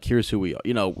 Yeah. and like here's who we are.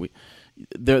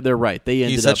 They're right. They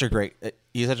ended He's up such a great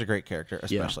character,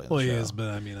 especially in the Well, he show. is, but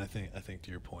I mean, I think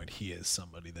to your point, he is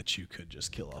somebody that you could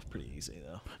just kill off pretty easy,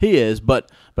 though. He is,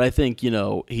 but I think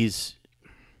he's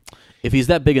if he's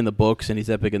that big in the books and he's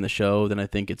that big in the show, then I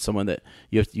think it's someone that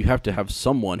you have to have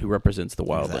someone who represents the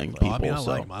wildling Exactly. people. I mean, I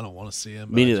so. like him. I don't want to see him.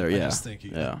 Me but neither. I Yeah, just think he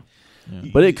yeah.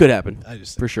 could- But it could happen. I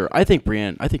just for think- sure. I think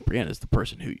Brienne is the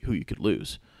person who you could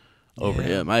lose over Yeah.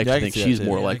 him. I Yeah, I actually can think see that she's too.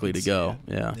 more Yeah, I likely can to see go.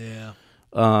 it. Yeah. Yeah.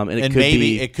 And And could maybe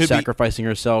be it could be- sacrificing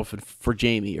herself for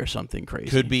Jamie or something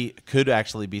crazy. Could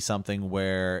actually be something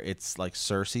where it's like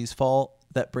Cersei's fault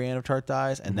that Brienne of Tarth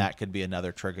dies, and that could be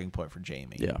another triggering point for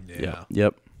Jamie. Yeah. Yeah. Yeah.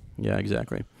 Yep. Yeah.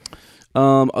 Exactly.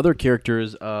 Other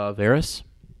characters, Varys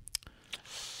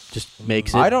just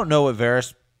makes it. I don't know what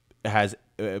Varys has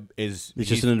is. He's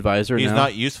just an advisor He's now?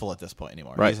 not useful at this point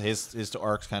anymore. Right. His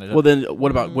arc's kind of Well, then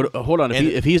what about? Hold on. And-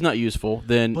 If he's not useful,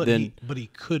 then But then. he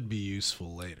could be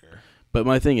useful later. But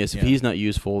my thing is, if Yeah. he's not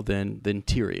useful, then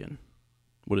Tyrion.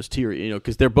 What is Tyrion?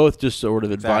 Because they're both just sort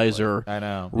of advisor I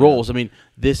know. roles. I mean,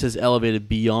 this has elevated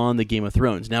beyond the Game of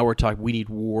Thrones. Now we're talking. We need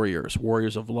warriors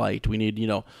of light. We need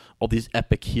all these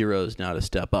epic heroes now to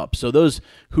step up. So those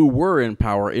who were in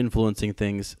power, influencing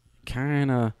things, kind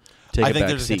of take. I think a they're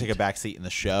back just seat. gonna take a back seat in the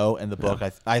show and the book.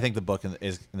 I think the book in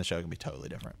the show can be totally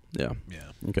different. Yeah.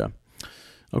 Yeah.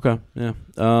 Okay. Yeah.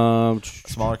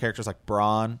 Smaller characters like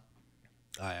Bronn.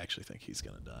 I actually think he's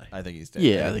gonna die. I think he's dead.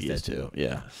 Yeah, I think he's he is dead too.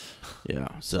 Yeah. Yeah.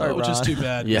 So Sorry, Which is Ron. too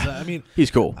bad. Yeah. 'cause I mean,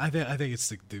 he's cool. I think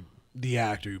it's the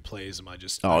actor who plays him. I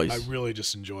he's- really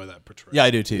just enjoy that portrayal. Yeah, I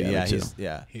do too. Yeah, me Yeah, too. he's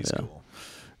yeah. He's Yeah. cool.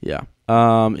 Yeah.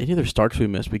 Any other Starks we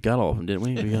missed? We got all of them, didn't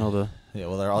we? We got all the Yeah,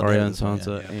 well, they're all Arya dead at and this point, yeah.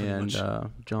 Sansa pretty and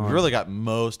much. John. We really got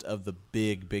most of the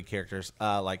big characters.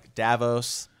 Like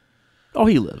Davos. Oh,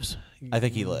 he lives. I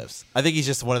think he lives. I think he's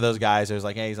just one of those guys who's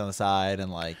like, hey, he's on the side,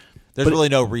 and like, there's But- really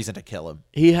no reason to kill him.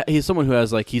 He's someone who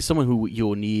has he's someone who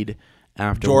you'll need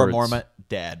afterwards. Jorah Mormont,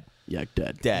 dead. Yeah,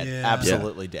 dead. Yeah.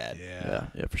 Absolutely dead. Yeah.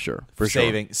 Yeah, for sure. For sure.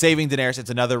 saving Daenerys, it's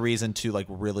another reason to like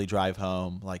really drive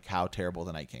home like how terrible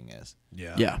the Night King is.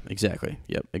 Yeah. Yeah, exactly.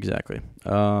 Yep, exactly.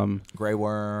 Grey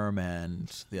Worm and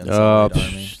the Unsullied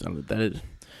Army. That is,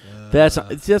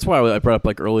 That's why I brought up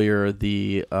like earlier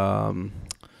the Khalasar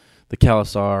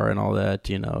and all that.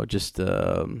 Just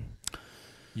Euron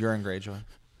Greyjoy.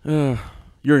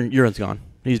 Euron's gone.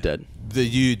 He's dead.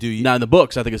 Now Now in the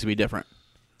books, I think it's gonna be different.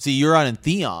 see Euron and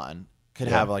Theon could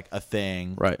have like a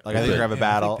thing, Right. Like I think Could. they have a Yeah,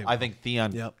 battle. I I think think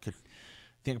Theon Yep. could.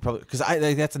 I think probably because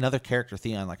that's another character,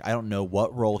 Theon. Like I don't know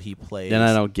what role he plays. Then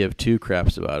I don't give two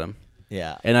craps about him.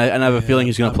 Yeah. And I have a feeling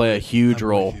he's going I'm to play a with- huge I'm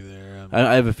role. with you there.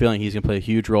 I have a feeling he's going to play a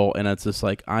huge role, and it's just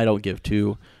like I don't give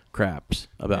two craps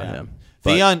about Yeah. him.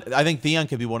 But- Theon, I think Theon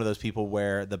could be one of those people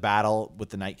where the battle with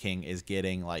the Night King is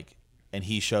getting like, and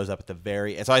he shows up at the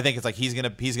very. And so I think it's like he's gonna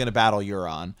battle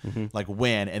Euron, like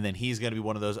win, and then he's gonna be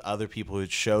one of those other people who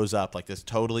shows up like this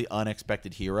totally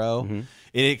unexpected hero.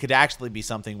 It could actually be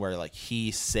something where like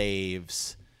he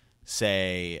saves,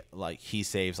 like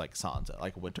Sansa,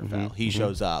 like Winterfell. He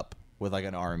shows up with like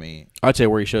an army. I'd say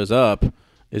where he shows up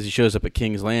is he shows up at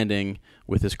King's Landing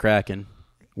with his Kraken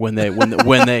when they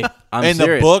I'm In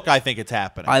serious. the book, I think it's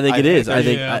happening. I think it is. I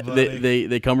think Yeah,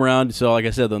 they come around. So like I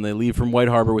said, when they leave from White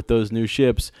Harbor with those new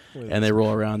ships and they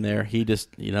roll around there, he just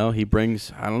he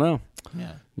brings I don't know.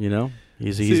 Yeah.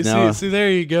 He's now see, there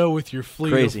you go with your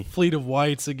Crazy. fleet of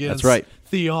whites against That's right.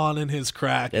 Theon and his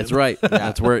Kraken. that's right.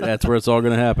 That's where it's all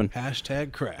going to happen.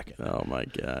 Hashtag Kraken. Oh my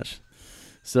gosh.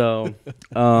 So,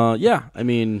 yeah, I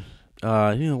mean,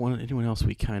 anyone else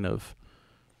we kind of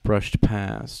brushed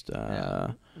past?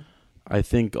 I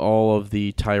think all of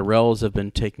the Tyrells have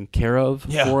been taken care of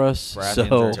for us. Bradley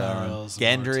So, and Durgar. Tyrells,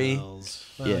 Gendry. Martells.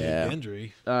 Yeah.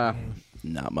 Gendry.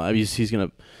 not much. He's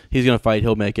gonna fight.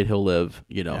 He'll make it. He'll live.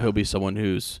 He'll be someone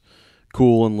who's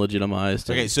cool and legitimized.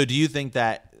 Okay, and- so do you think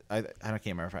that I can't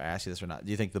remember if I asked you this or not?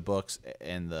 Do you think the books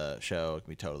and the show can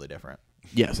be totally different?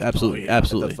 yes, absolutely, yeah.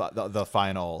 absolutely, The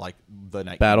final like the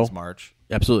Night Battle? King's March.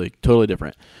 absolutely, totally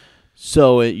different.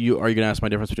 So, are you gonna ask my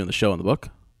difference between the show and the book?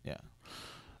 Yeah.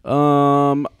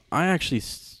 I actually.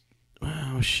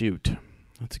 Oh shoot,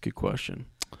 that's a good question.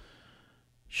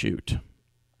 Shoot,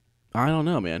 I don't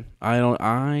know, man.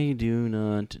 I do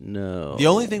not know. The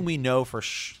only thing we know for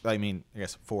I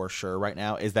guess for sure right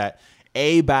now is that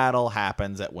a battle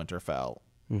happens at Winterfell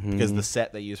because the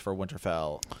set they use for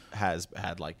Winterfell has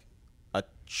had like a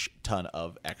ton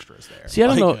of extras there. See, I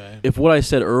don't know Okay. if what I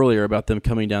said earlier about them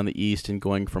coming down the east and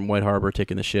going from White Harbor,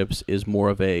 taking the ships, is more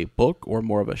of a book or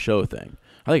more of a show thing.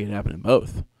 I think it happened in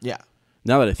both. Yeah.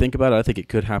 Now that I think about it, I think it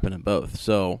could happen in both.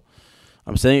 So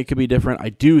I'm saying it could be different. I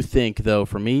do think, though,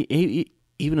 for me,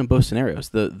 even in both scenarios,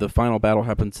 the final battle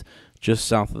happens just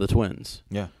south of the Twins,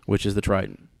 Yeah. which is the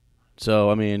Trident.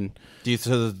 So, I mean,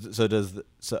 So does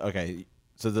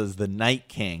the Night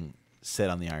King sit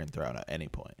on the Iron Throne at any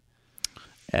point?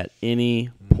 at any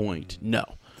point, no.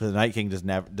 The Night King does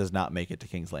not make it to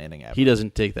King's Landing ever. He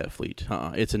doesn't take that fleet.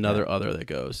 It's another other that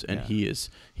goes, and Yeah.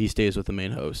 he stays with the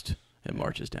main host and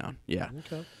marches down. Yeah.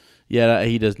 Okay. Yeah,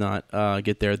 he does not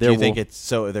get there. Do you think it's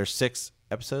so? There's 6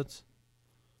 episodes.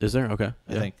 Is there? Okay.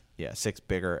 I think 6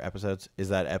 bigger episodes. Is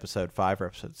that episode 5 or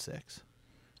episode 6,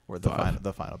 where the 5.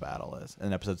 the final battle is?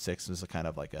 And episode 6 is a kind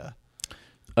of like a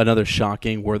Another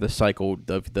shocking where the cycle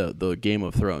of the Game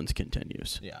of Thrones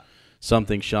continues.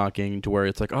 Something shocking to where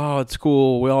it's like, oh, it's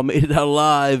cool. We all made it out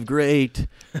alive. Great.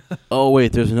 Oh,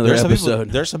 wait, there's another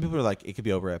episode. There's some people who are like it could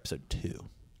be over episode 2.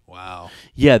 Wow.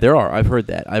 Yeah, there are. I've heard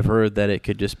that. I've heard that it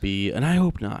could just be, and I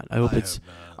hope not. I hope it's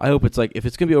like if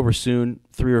it's gonna be over soon,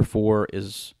 3 or 4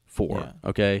 is 4. Yeah.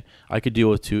 Okay, I could deal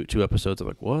with two episodes of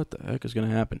like what the heck is gonna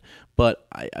happen, but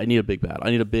I need a big battle. I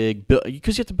need a big build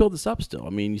because you have to build this up still. I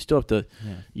mean, you still have to,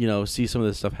 see some of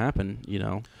this stuff happen.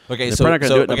 Okay, They're so probably not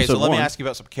gonna do it in let episode me 1. ask you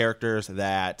about some characters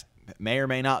that may or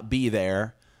may not be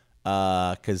there,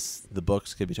 because the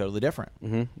books could be totally different.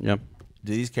 Yeah.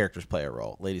 Do these characters play a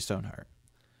role? Lady Stoneheart,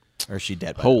 or is she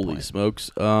dead? By that Holy point?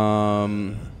 smokes.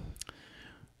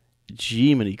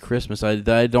 Jiminy Christmas. I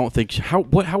don't think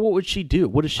what would she do?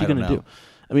 What is she I don't going to know. do?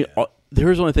 I mean,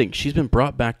 here's the only thing. She's been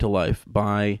brought back to life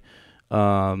by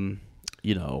Beric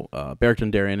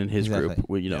Dondarrion and his Exactly. group,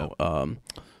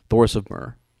 Thoros of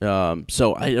Myr.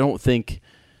 So I don't think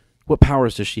what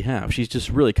powers does she have? She's just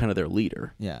really kind of their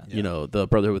leader. Yeah. The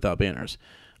Brotherhood Without Banners.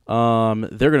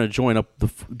 They're going to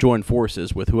join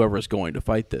forces with whoever is going to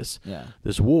fight this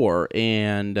war,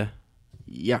 and I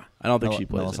don't think she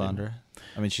plays it. Melisandre.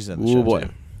 I mean, she's in the show Oh boy, too.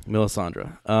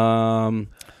 Melisandre.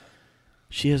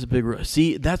 She has a big.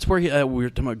 See, that's where we were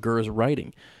talking about Gur's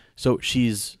writing. So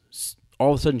she's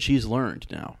all of a sudden she's learned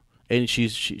now, and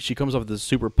she comes off with this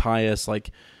super pious, like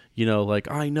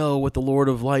I know what the Lord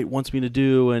of Light wants me to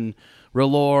do, and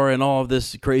R'hllor and all of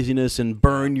this craziness, and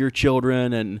burn your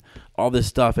children and all this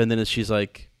stuff, and then she's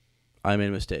like, I made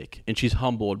a mistake, and she's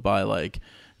humbled by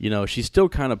she's still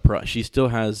kind of she still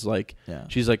has like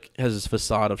she's like has this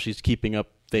facade of she's keeping up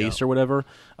face or whatever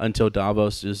until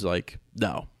Davos is like,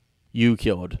 no, you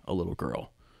killed a little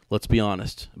girl. Let's be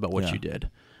honest about what you did.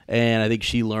 And I think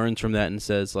she learns from that and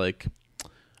says like,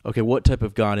 okay, what type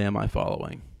of God am I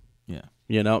following? Yeah.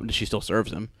 She still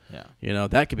serves him. Yeah.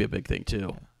 That could be a big thing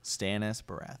too. Yeah. Stannis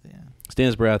Baratheon.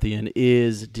 Stannis Baratheon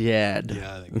is dead.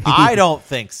 Yeah, I don't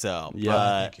think so. Yeah.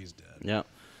 I think he's dead. Yeah.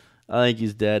 I think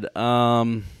he's dead.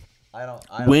 I don't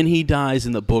when he dies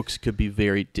in the books could be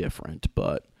very different,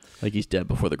 but like he's dead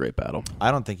before the great battle.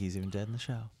 I don't think he's even dead in the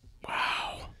show.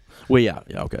 Wow. Well, yeah,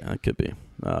 okay, that could be.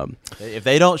 If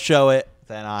they don't show it,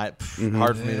 then hard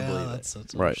for me to believe that's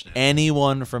Right.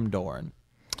 Anyone from Dorne.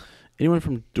 Anyone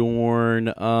from Dorne?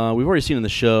 We've already seen in the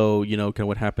show, kind of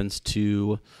what happens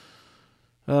to.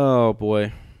 Oh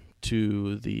boy,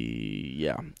 to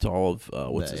all of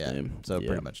what's his name? So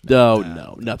pretty much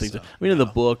no, nothing. So. I mean, in the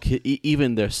book,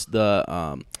 even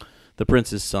the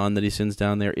prince's son that he sends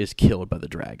down there is killed by the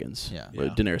dragons. Yeah.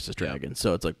 Daenerys' dragon.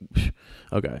 So it's like,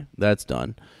 okay, that's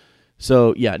done.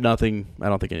 So yeah, nothing. I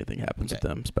don't think anything happens with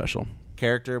them special.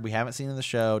 Character we haven't seen in the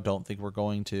show. Don't think we're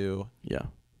going to. Yeah.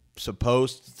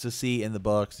 Supposed to see in the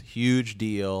books. Huge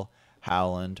deal.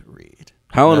 Howland Reed.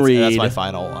 Reed. That's my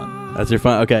final one. That's your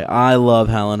final. Okay, I love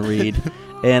Howland Reed,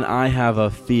 and I have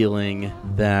a feeling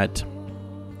that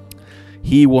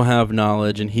he will have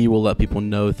knowledge and he will let people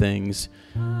know things.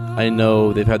 I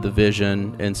know they've had the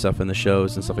vision and stuff in the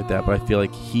shows and stuff like that, but I feel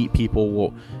like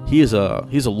he's a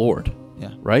lord.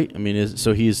 Yeah. Right? I mean, he's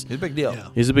a big deal. Yeah.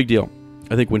 He's a big deal.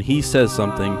 I think when he says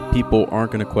something, people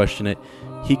aren't going to question it.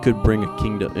 He could bring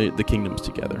the kingdoms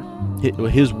together.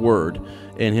 His word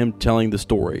and him telling the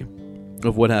story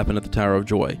of what happened at the Tower of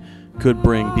Joy could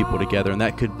bring people together, and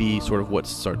that could be sort of what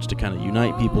starts to kind of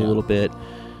unite people a little bit.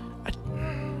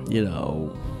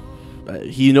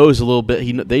 He knows a little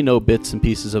bit. They know bits and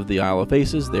pieces of the Isle of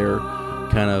Faces. They're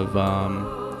kind of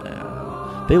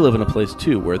they live in a place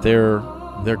too where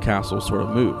their castle sort of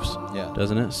moves,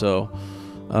 doesn't it? So,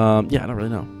 I don't really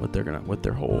know what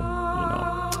their whole,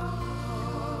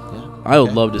 I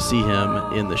would love to see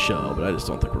him in the show, but I just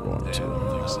don't think we're going to. I don't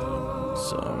think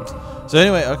so. So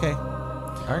anyway, okay.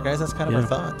 All right, guys, that's kind of our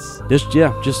thoughts.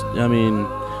 I mean,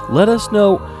 let us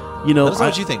know. Let us know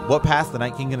what you think. What path the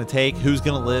Night King going to take? Who's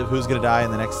going to live? Who's going to die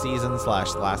in the next season /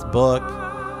 last book?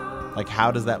 Like, how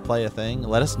does that play a thing?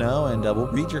 Let us know, and we'll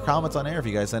read your comments on air if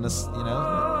you guys send us,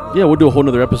 Yeah, we'll do a whole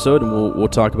nother episode, and we'll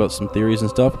talk about some theories and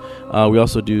stuff. We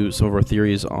also do some of our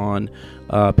theories on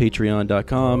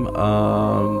patreon.com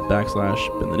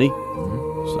 /BendTheKnee.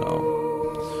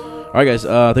 So, all right, guys,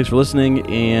 thanks for listening,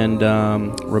 and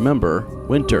remember,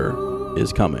 winter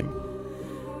is coming.